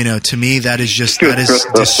to me that is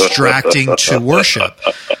distracting to worship.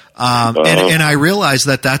 And I realize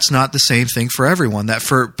that that's not the same thing for everyone. That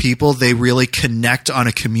for people, they really connect on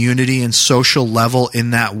a community and social level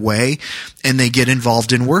in that way, and they get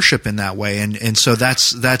involved in worship in that way. And so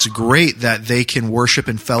that's great that they can worship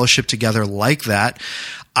and fellowship together like that.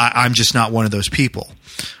 I'm just not one of those people.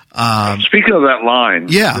 Speaking of that line,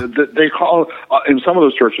 they call in some of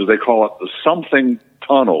those churches they call it the something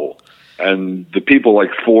tunnel, and the people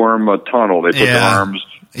form a tunnel. They put their arms,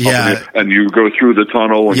 and you go through the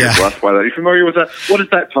tunnel and you're blessed by that. Are you familiar with that? What is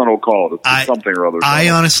that tunnel called? It's something or other. I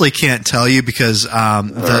honestly can't tell you because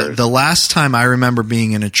the last time I remember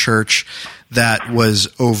being in a church that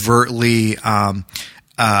was overtly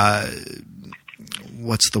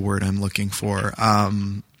what's the word I'm looking for?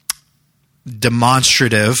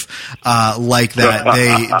 Demonstrative, like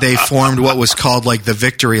that. They formed what was called the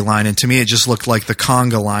victory line, and to me it just looked like the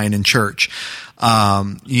conga line in church.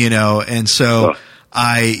 And so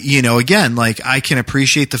again, I can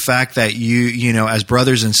appreciate the fact that you as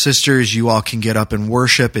brothers and sisters, you all can get up and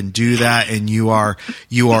worship and do that, and you are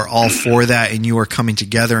all for that, and you are coming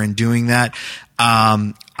together and doing that.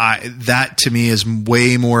 That to me is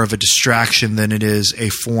way more of a distraction than it is a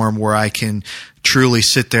form where I can truly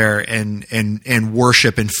sit there and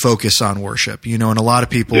worship and focus on worship. And a lot of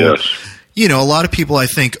people, a lot of people, I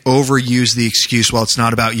think, overuse the excuse, well, it's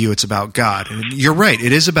not about you, it's about God. And you're right,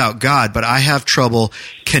 it is about God, but I have trouble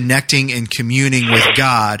connecting and communing with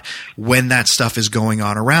God when that stuff is going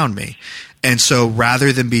on around me. And so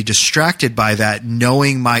rather than be distracted by that,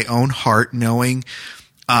 knowing my own heart, knowing,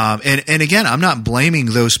 and again, I'm not blaming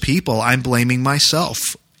those people, I'm blaming myself.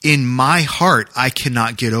 In my heart, I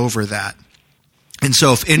cannot get over that. And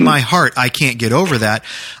so if in my heart I can't get over that,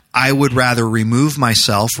 I would rather remove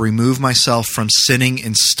myself from sinning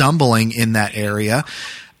and stumbling in that area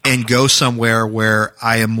and go somewhere where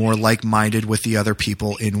I am more like-minded with the other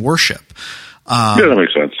people in worship. That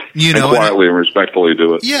makes sense. And quietly and respectfully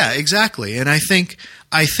do it. Yeah, exactly. And I think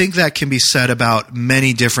that can be said about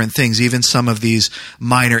many different things, even some of these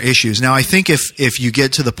minor issues. Now, I think if you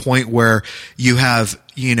get to the point where you have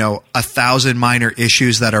 1,000 minor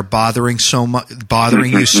issues that are bothering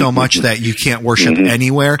you so much that you can't worship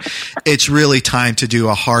anywhere, it's really time to do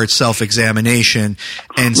a hard self-examination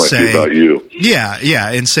and say, about you.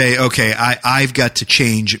 Yeah, and say, okay, I've got to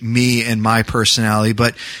change me and my personality.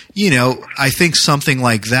 But I think something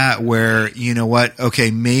like that, where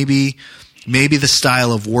okay, maybe the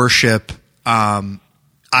style of worship,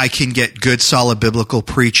 I can get good, solid biblical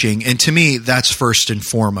preaching, and to me, that's first and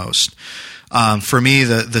foremost. For me,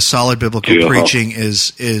 the solid biblical preaching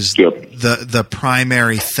is the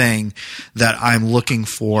primary thing that I'm looking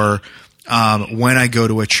for when I go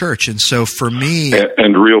to a church. And so for me,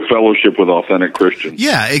 and real fellowship with authentic Christians.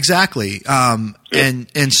 Yeah, exactly.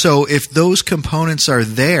 And so if those components are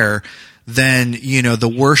there, then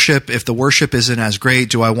the worship, if the worship isn't as great,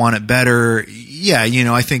 do I want it better? Yeah,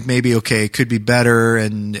 I think maybe, okay, it could be better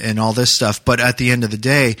and all this stuff. But at the end of the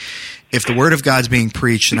day, if the Word of God's being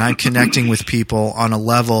preached and I'm connecting with people on a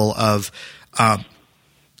level of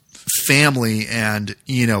family and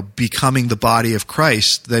becoming the body of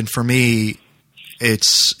Christ, then for me,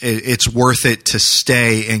 it's worth it to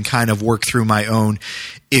stay and kind of work through my own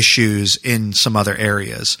issues in some other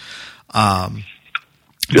areas.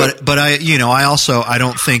 But I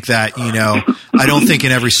don't think that, I don't think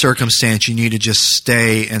in every circumstance you need to just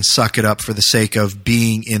stay and suck it up for the sake of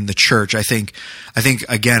being in the church. I think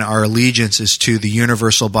again, our allegiance is to the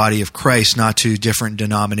universal body of Christ, not to different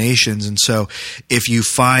denominations. And so if you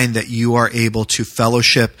find that you are able to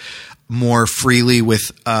fellowship more freely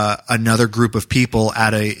with another group of people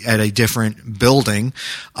at a different building,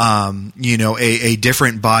 a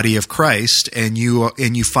different body of Christ, and you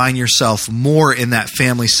find yourself more in that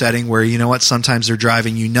family setting where sometimes they're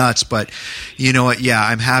driving you nuts, but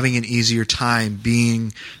I'm having an easier time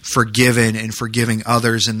being forgiven and forgiving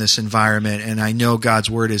others in this environment, and I know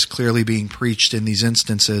God's word is clearly being preached in these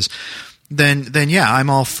instances. Then I'm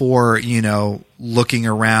all for looking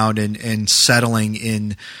around and settling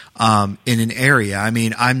in an area. I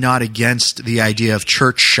mean, I'm not against the idea of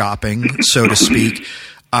church shopping, so to speak,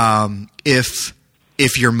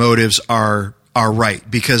 if your motives are right.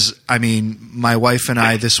 Because I mean, my wife and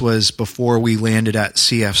I, this was before we landed at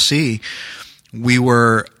CFC, we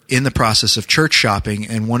were in the process of church shopping,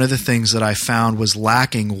 and one of the things that I found was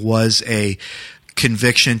lacking was a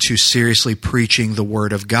conviction to seriously preaching the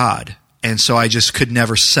Word of God. And so I just could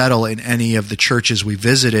never settle in any of the churches we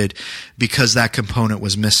visited because that component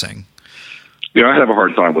was missing. Yeah, I have a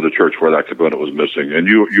hard time with a church where that component was missing. And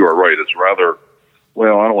you are right. It's rather,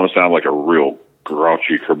 well, I don't want to sound like a real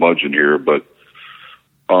grouchy curmudgeon here, but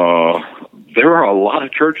there are a lot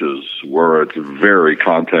of churches where it's very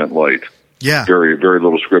content light. Yeah. Very, very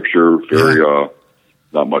little scripture,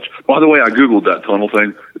 not much. By the way, I Googled that tunnel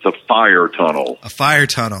thing. It's a fire tunnel. A fire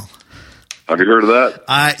tunnel. Have you heard of that?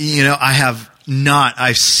 I have not.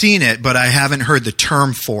 I've seen it, but I haven't heard the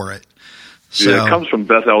term for it. So. Yeah, it comes from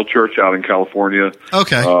Bethel Church out in California.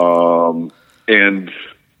 Okay. And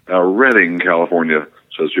Redding, California,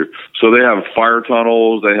 says here. So they have fire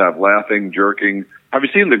tunnels. They have laughing, jerking. Have you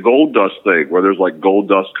seen the gold dust thing where there's like gold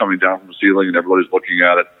dust coming down from the ceiling and everybody's looking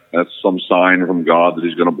at it? That's some sign from God that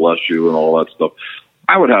he's going to bless you and all that stuff.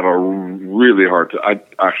 I would have a really hard time.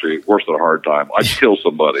 Actually, worse than a hard time. I'd kill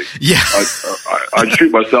somebody. Yeah. I'd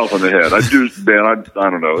shoot myself in the head. I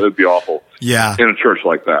don't know. It'd be awful. Yeah. In a church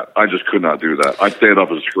like that. I just could not do that. I'd stand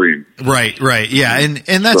up and scream. Right. Yeah.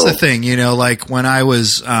 And that's the thing, like when I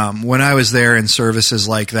was there in services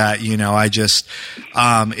like that, I just,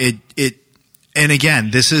 and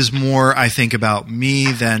again, this is more, I think, about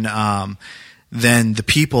me than the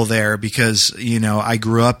people there, because,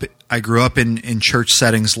 I grew up in church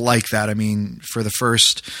settings like that. I mean, for the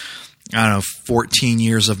first, 14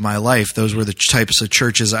 years of my life, those were the types of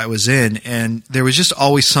churches I was in. And there was just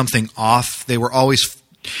always something off. They were always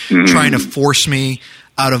trying to force me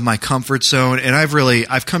out of my comfort zone. And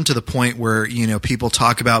I've come to the point where, people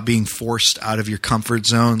talk about being forced out of your comfort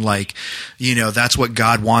zone. Like, that's what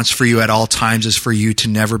God wants for you at all times, is for you to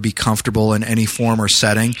never be comfortable in any form or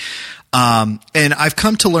setting. And I've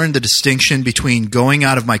come to learn the distinction between going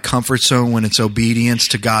out of my comfort zone when it's obedience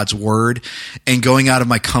to God's word, and going out of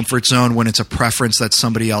my comfort zone when it's a preference that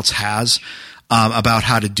somebody else has about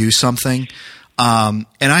how to do something. And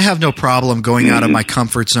I have no problem going out of my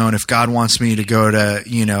comfort zone if God wants me to go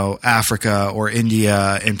to, Africa or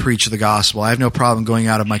India and preach the gospel. I have no problem going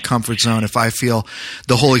out of my comfort zone if I feel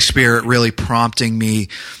the Holy Spirit really prompting me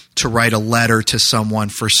to write a letter to someone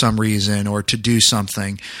for some reason, or to do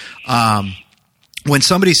something. When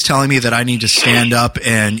somebody's telling me that I need to stand up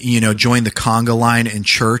and, join the conga line in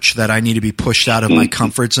church, that I need to be pushed out of my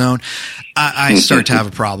comfort zone, I start to have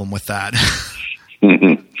a problem with that.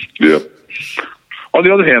 Yeah. On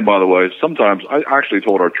the other hand, by the way, sometimes I actually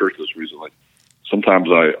told our church this recently. Sometimes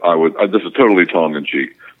I would, this is totally tongue in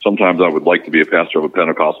cheek. Sometimes I would like to be a pastor of a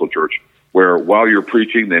Pentecostal church where while you're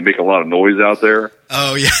preaching, they make a lot of noise out there.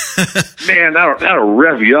 Oh yeah. Man, that'll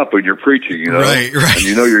rev you up when you're preaching, Right. And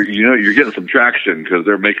you're getting some traction because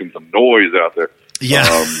they're making some noise out there. Yeah.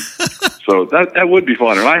 So that would be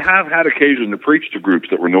fun. And I have had occasion to preach to groups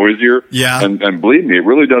that were noisier. Yeah. And believe me, it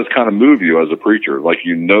really does kind of move you as a preacher. Like,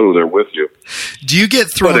 they're with you. Do you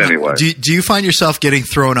get thrown? But anyway. Do you find yourself getting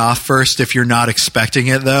thrown off first if you're not expecting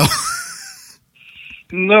it, though?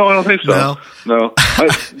 No, I don't think so. No.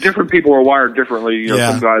 Different people are wired differently.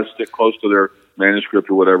 Some guys stick close to their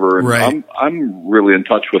manuscript or whatever. And right. I'm really in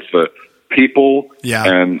touch with the people,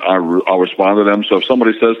 and I'll respond to them. So if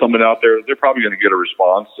somebody says something out there, they're probably going to get a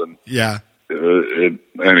response. And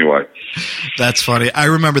anyway, that's funny. I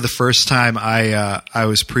remember the first time I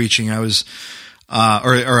was preaching. I was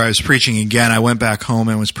preaching again. I went back home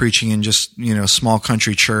and was preaching in just small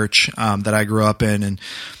country church that I grew up in, and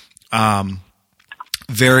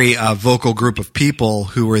very vocal group of people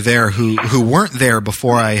who were there who weren't there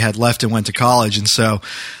before I had left and went to college. And so,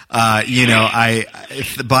 by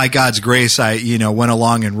God's grace, I went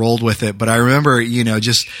along and rolled with it. But I remember,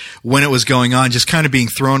 just when it was going on, just kind of being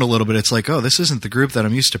thrown a little bit. It's like, oh, this isn't the group that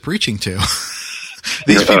I'm used to preaching to.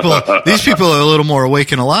 These people are a little more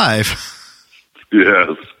awake and alive. Yes.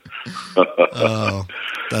 Oh,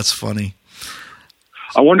 that's funny.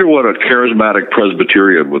 I wonder what a charismatic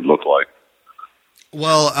Presbyterian would look like.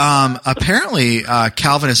 Well, apparently,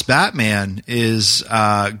 Calvinist Batman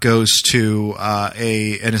goes to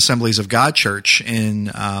an Assemblies of God church in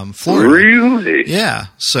Florida. Really? Yeah.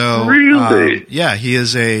 So really, he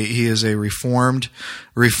is a reformed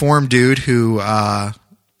dude who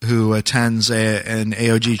attends an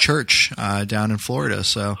AOG church down in Florida.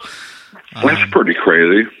 So that's pretty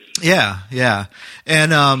crazy. Yeah.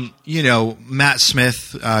 And, Matt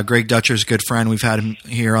Smith, Greg Dutcher's good friend, we've had him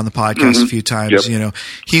here on the podcast a few times. Yep.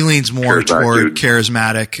 He leans more toward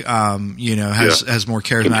charismatic, has more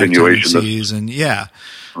charismatic tendencies, and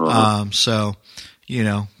so,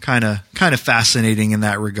 kind of fascinating in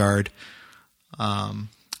that regard.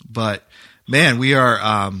 But man, we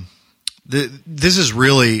are, this is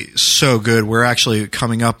really so good. We're actually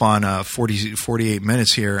coming up on 48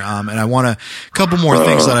 minutes here, and I want a couple more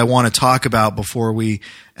things that I want to talk about before we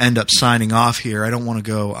end up signing off here. I don't want to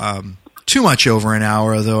go too much over an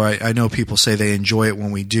hour, although I know people say they enjoy it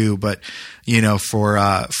when we do. But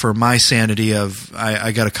for my sanity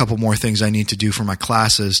I got a couple more things I need to do for my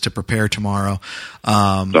classes to prepare tomorrow.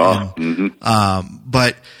 But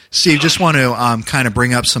Steve, just want to kind of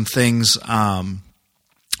bring up some things.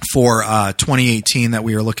 For 2018 that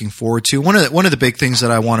we are looking forward to. One of the big things that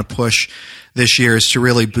I want to push this year is to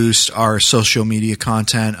really boost our social media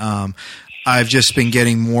content. I've just been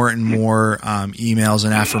getting more and more emails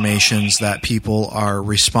and affirmations that people are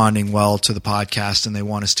responding well to the podcast and they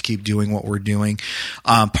want us to keep doing what we're doing.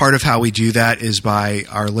 Part of how we do that is by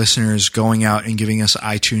our listeners going out and giving us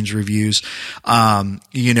iTunes reviews.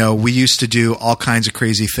 We used to do all kinds of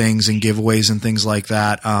crazy things and giveaways and things like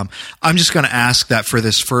that. I'm just going to ask that for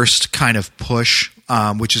this first kind of push,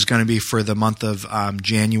 which is going to be for the month of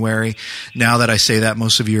January. Now that I say that,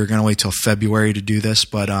 most of you are going to wait till February to do this,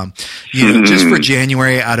 but just for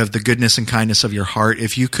January, out of the goodness and kindness of your heart,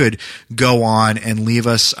 if you could go on and leave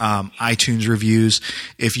us iTunes reviews,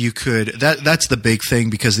 if you could, that's the big thing,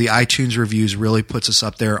 because the iTunes reviews really puts us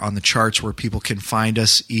up there on the charts where people can find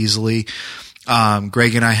us easily.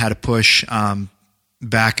 Greg and I had a push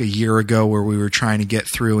back a year ago where we were trying to get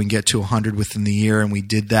through and get to 100 within the year, and we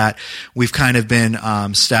did that. We've kind of been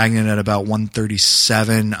stagnant at about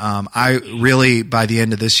 137. I really, by the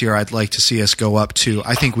end of this year, I'd like to see us go up to,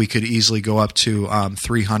 I think we could easily go up to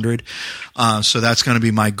 300. So that's going to be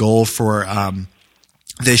my goal for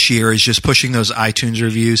this year is just pushing those iTunes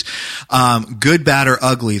reviews. Good, bad, or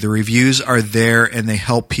ugly, the reviews are there and they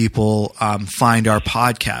help people find our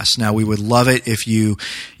podcast. Now, we would love it if you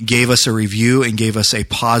gave us a review and gave us a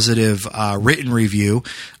positive written review.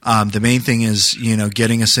 The main thing is,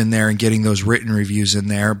 getting us in there and getting those written reviews in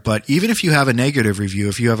there. But even if you have a negative review,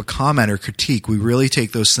 if you have a comment or critique, we really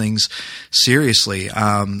take those things seriously.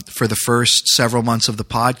 For the first several months of the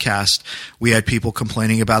podcast, we had people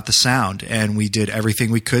complaining about the sound, and we did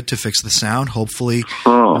everything we could to fix the sound. Hopefully,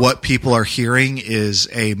 what people are hearing is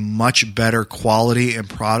a much better quality and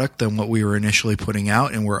product than what we were initially putting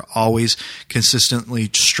out, and we're always consistently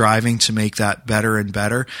striving to make that better and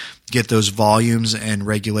better, get those volumes and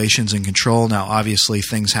regulations in control. Now, obviously,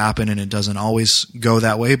 things happen and it doesn't always go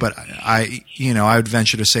that way, but I would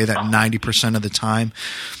venture to say that 90% of the time,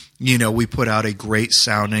 we put out a great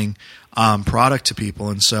sounding product to people,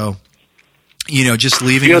 and so, just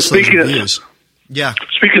leaving us those reviews. Yeah.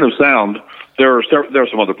 Speaking of sound, there are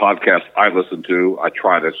some other podcasts I listen to. I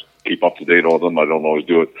try to keep up to date on them. I don't always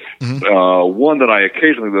do it. Mm-hmm. One that I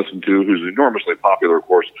occasionally listen to, who's enormously popular, of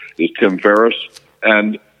course, is Tim Ferriss.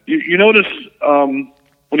 And you notice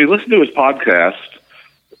when you listen to his podcast,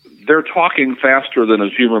 they're talking faster than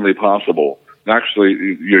is humanly possible. Actually,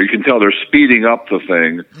 you can tell they're speeding up the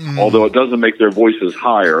thing, although it doesn't make their voices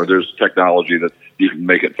higher. There's technology that you can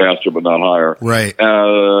make it faster but not higher. Right.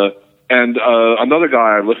 And another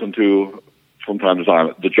guy I listen to from time to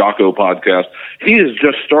time, the Jocko podcast, he has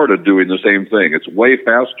just started doing the same thing. It's way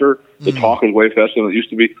faster. The talk is way faster than it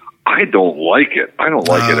used to be. I don't like it. I don't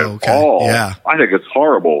like it at all. Yeah. I think it's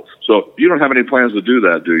horrible. So you don't have any plans to do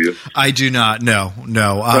that, do you? I do not. No.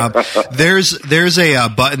 There's a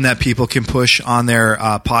button that people can push on their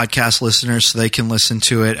podcast listeners so they can listen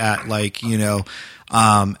to it at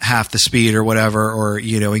half the speed or whatever, or,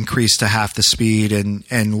 increase to half the speed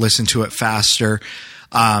and listen to it faster.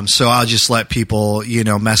 So I'll just let people,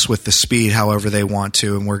 mess with the speed however they want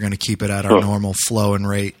to, and we're going to keep it at our normal flow and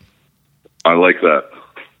rate. I like that.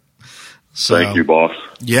 So, thank you, boss.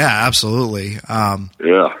 Yeah, absolutely.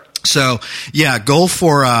 Yeah. So, goal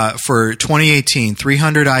for 2018,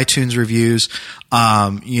 300 iTunes reviews.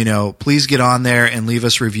 Please get on there and leave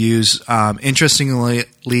us reviews. Interestingly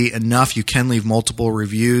enough, you can leave multiple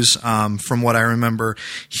reviews. From what I remember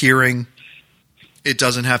hearing, it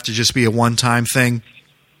doesn't have to just be a one-time thing.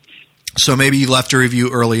 So maybe you left a review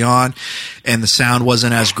early on and the sound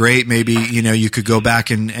wasn't as great. Maybe, you could go back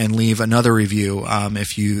and leave another review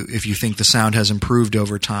if you think the sound has improved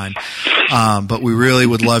over time. But we really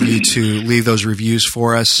would love you to leave those reviews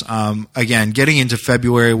for us. Again, getting into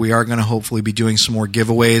February, we are going to hopefully be doing some more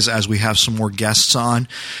giveaways as we have some more guests on,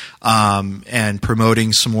 and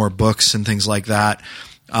promoting some more books and things like that.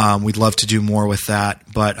 We'd love to do more with that.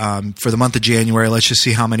 But for the month of January, let's just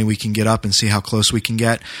see how many we can get up and see how close we can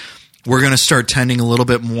get. We're going to start tending a little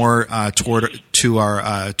bit more to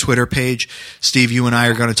our Twitter page. Steve, you and I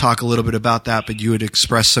are going to talk a little bit about that, but you had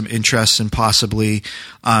expressed some interest in possibly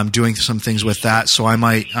doing some things with that. So I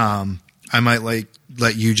might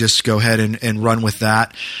let you just go ahead and run with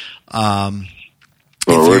that.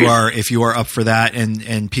 If you are up for that,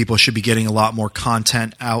 and people should be getting a lot more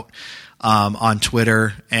content out on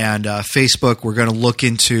Twitter and Facebook. We're going to look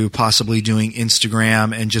into possibly doing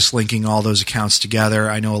Instagram and just linking all those accounts together.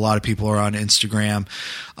 I know a lot of people are on Instagram.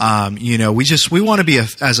 We want to be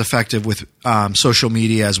as effective with social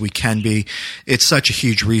media as we can be. It's such a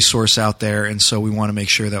huge resource out there, and so we want to make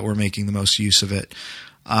sure that we're making the most use of it.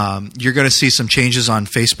 You're going to see some changes on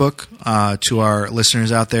Facebook to our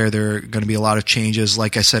listeners out there. There are going to be a lot of changes.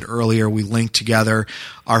 Like I said earlier, we link together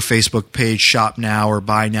our Facebook page, Shop Now or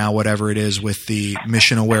Buy Now, whatever it is, with the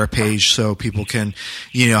Mission Aware page, so people can,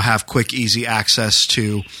 have quick, easy access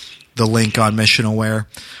to the link on Mission Aware.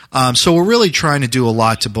 So we're really trying to do a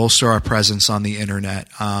lot to bolster our presence on the internet.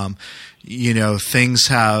 Things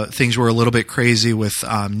were a little bit crazy with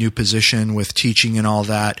new position, with teaching and all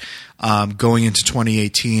that. Going into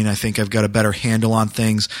 2018, I think I've got a better handle on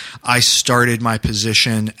things. I started my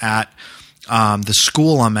position at the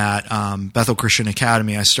school I'm at, Bethel Christian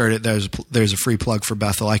Academy. I started. There's a free plug for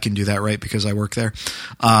Bethel. I can do that, right, because I work there.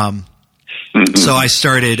 So I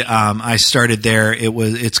started there.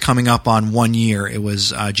 It's coming up on 1 year. It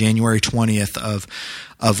was January 20th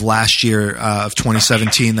of last year, of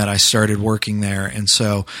 2017, that I started working there. And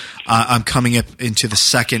so I'm coming up into the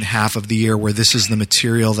second half of the year where this is the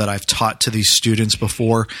material that I've taught to these students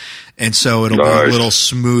before. And so it'll be a little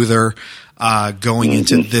smoother going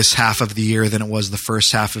into this half of the year than it was the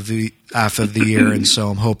first half of the year. And so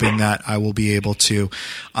I'm hoping that I will be able to,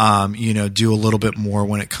 do a little bit more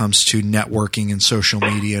when it comes to networking and social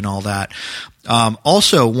media and all that.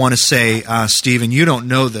 Also want to say, Stephen, you don't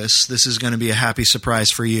know this. This is going to be a happy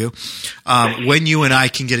surprise for you. When you and I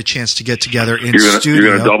can get a chance to get together in studio. You're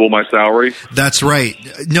going to double my salary? That's right.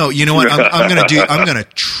 No, you know what? I'm going to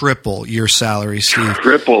triple your salary, Steve.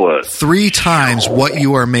 Triple it. 3 times what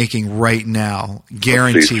you are making right now.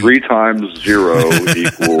 Guaranteed. 3 times 0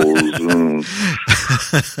 equals...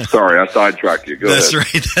 Sorry, I sidetracked you. Go ahead.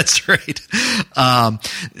 That's right.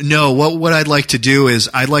 No, what I'd like to do is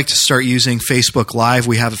I'd like to start using Facebook Live.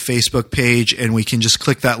 We have a Facebook page, and we can just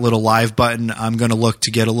click that little live button. I'm going to look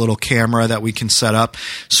to get a little camera that we can set up.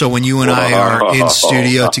 So when you and I are in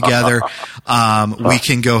studio together, we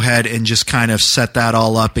can go ahead and just kind of set that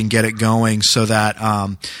all up and get it going so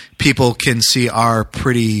that people can see our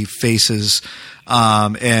pretty faces.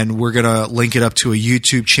 And we're going to link it up to a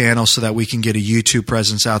YouTube channel so that we can get a YouTube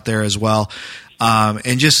presence out there as well.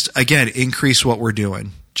 And just, again, increase what we're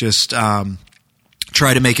doing. Just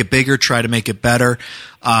try to make it bigger, try to make it better.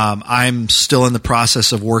 I'm still in the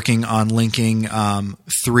process of working on linking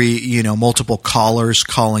multiple callers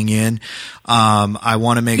calling in. I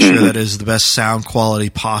want to make sure that it is the best sound quality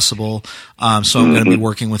possible. So I'm going to be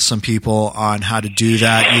working with some people on how to do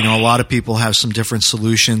that. You know, a lot of people have some different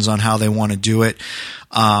solutions on how they want to do it.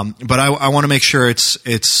 But I want to make sure it's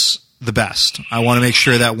the best. I want to make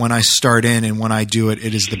sure that when I start in and when I do it,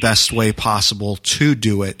 it is the best way possible to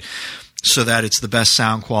do it, so that it's the best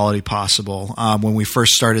sound quality possible. When we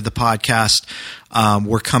first started the podcast,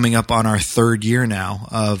 we're coming up on our 3rd year now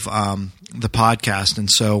of the podcast. And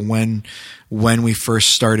so when we first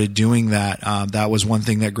started doing that, that was one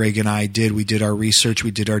thing that Greg and I did. We did our research. We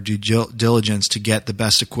did our due diligence to get the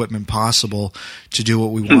best equipment possible to do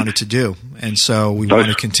what we wanted to do. And so we want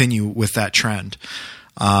to continue with that trend.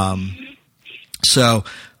 So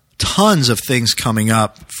tons of things coming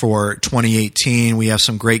up for 2018. We have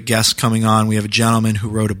some great guests coming on. We have a gentleman who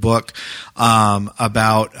wrote a book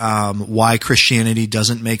about why Christianity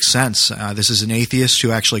doesn't make sense. This is an atheist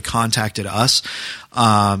who actually contacted us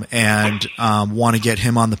and want to get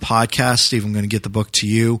him on the podcast. Steve, I'm going to get the book to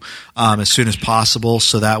you as soon as possible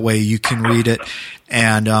so that way you can read it.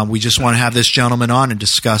 And we just want to have this gentleman on and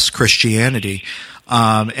discuss Christianity.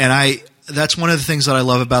 That's one of the things that I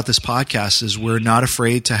love about this podcast is we're not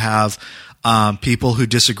afraid to have people who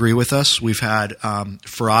disagree with us. We've had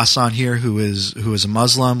Firas on here who is a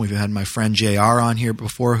Muslim. We've had my friend JR on here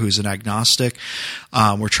before who's an agnostic.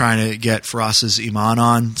 We're trying to get Firas's Iman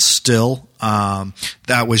on still.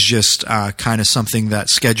 That was just kind of something that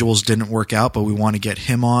schedules didn't work out, but we want to get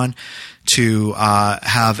him on to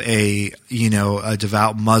have a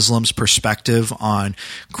devout Muslim's perspective on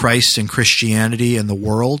Christ and Christianity and the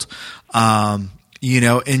world. And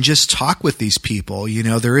just talk with these people.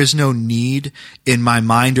 There is no need in my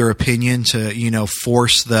mind or opinion to,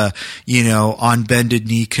 force the, on bended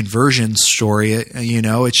knee conversion story.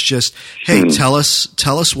 It's just, hey, tell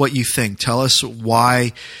us what you think. Tell us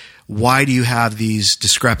why do you have these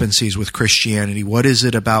discrepancies with Christianity? What is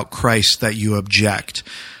it about Christ that you object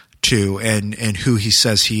to and who he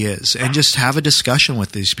says he is? And just have a discussion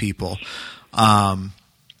with these people.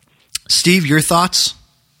 Steve, your thoughts?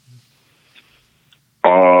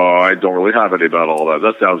 I don't really have any about all that.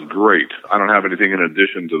 That sounds great. I don't have anything in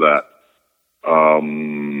addition to that.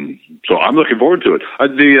 So I'm looking forward to it.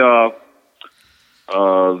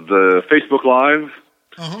 The Facebook Live,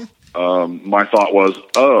 my thought was,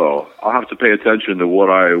 I'll have to pay attention to what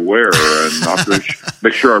I wear and not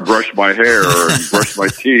make sure I brush my hair and brush my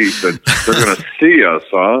teeth, and they're going to see us,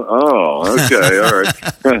 huh? Oh, okay, all right.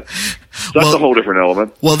 That's a whole different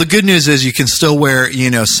element. Well, the good news is you can still wear,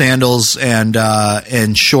 sandals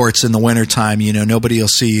and shorts in the wintertime. Nobody will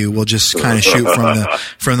see you. We'll just kind of shoot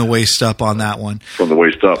from the waist up on that one. From the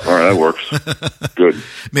waist up. All right, that works. Good.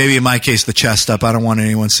 Maybe in my case, the chest up. I don't want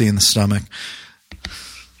anyone seeing the stomach.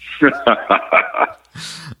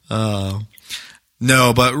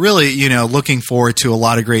 No, but really, looking forward to a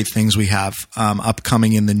lot of great things we have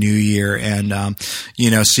upcoming in the new year. And,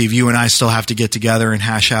 Steve, you and I still have to get together and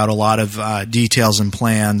hash out a lot of details and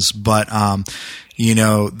plans. But,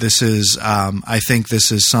 this is I think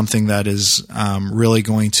this is something that is really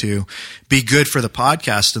going to be good for the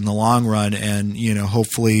podcast in the long run. And,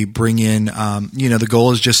 hopefully bring in, the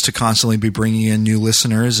goal is just to constantly be bringing in new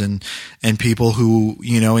listeners and people who,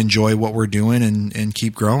 enjoy what we're doing and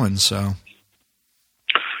keep growing. So.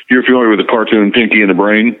 You're familiar with the cartoon Pinky and the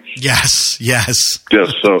Brain? Yes.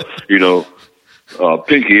 So,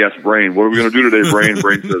 Pinky asks Brain, what are we going to do today, Brain?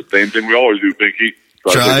 Brain says, same thing we always do, Pinky.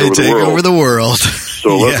 Try to take over the world.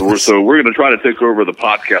 So we're going to try to take over the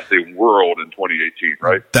podcasting world in 2018,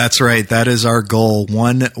 right? That's right. That is our goal.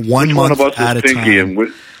 One month of us at a Pinky time.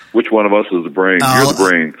 And Which one of us is the brain? You're the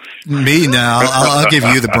brain. Me now. I'll give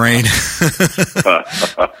you the brain.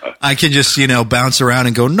 I can just, bounce around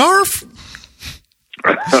and go, Narf.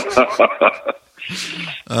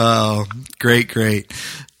 Oh, great.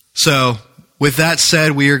 So with that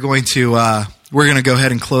said, we're going to go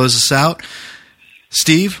ahead and close this out.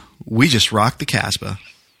 Steve, we just rocked the Casbah.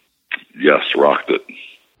 Yes, rocked it.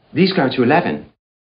 Please go to 11.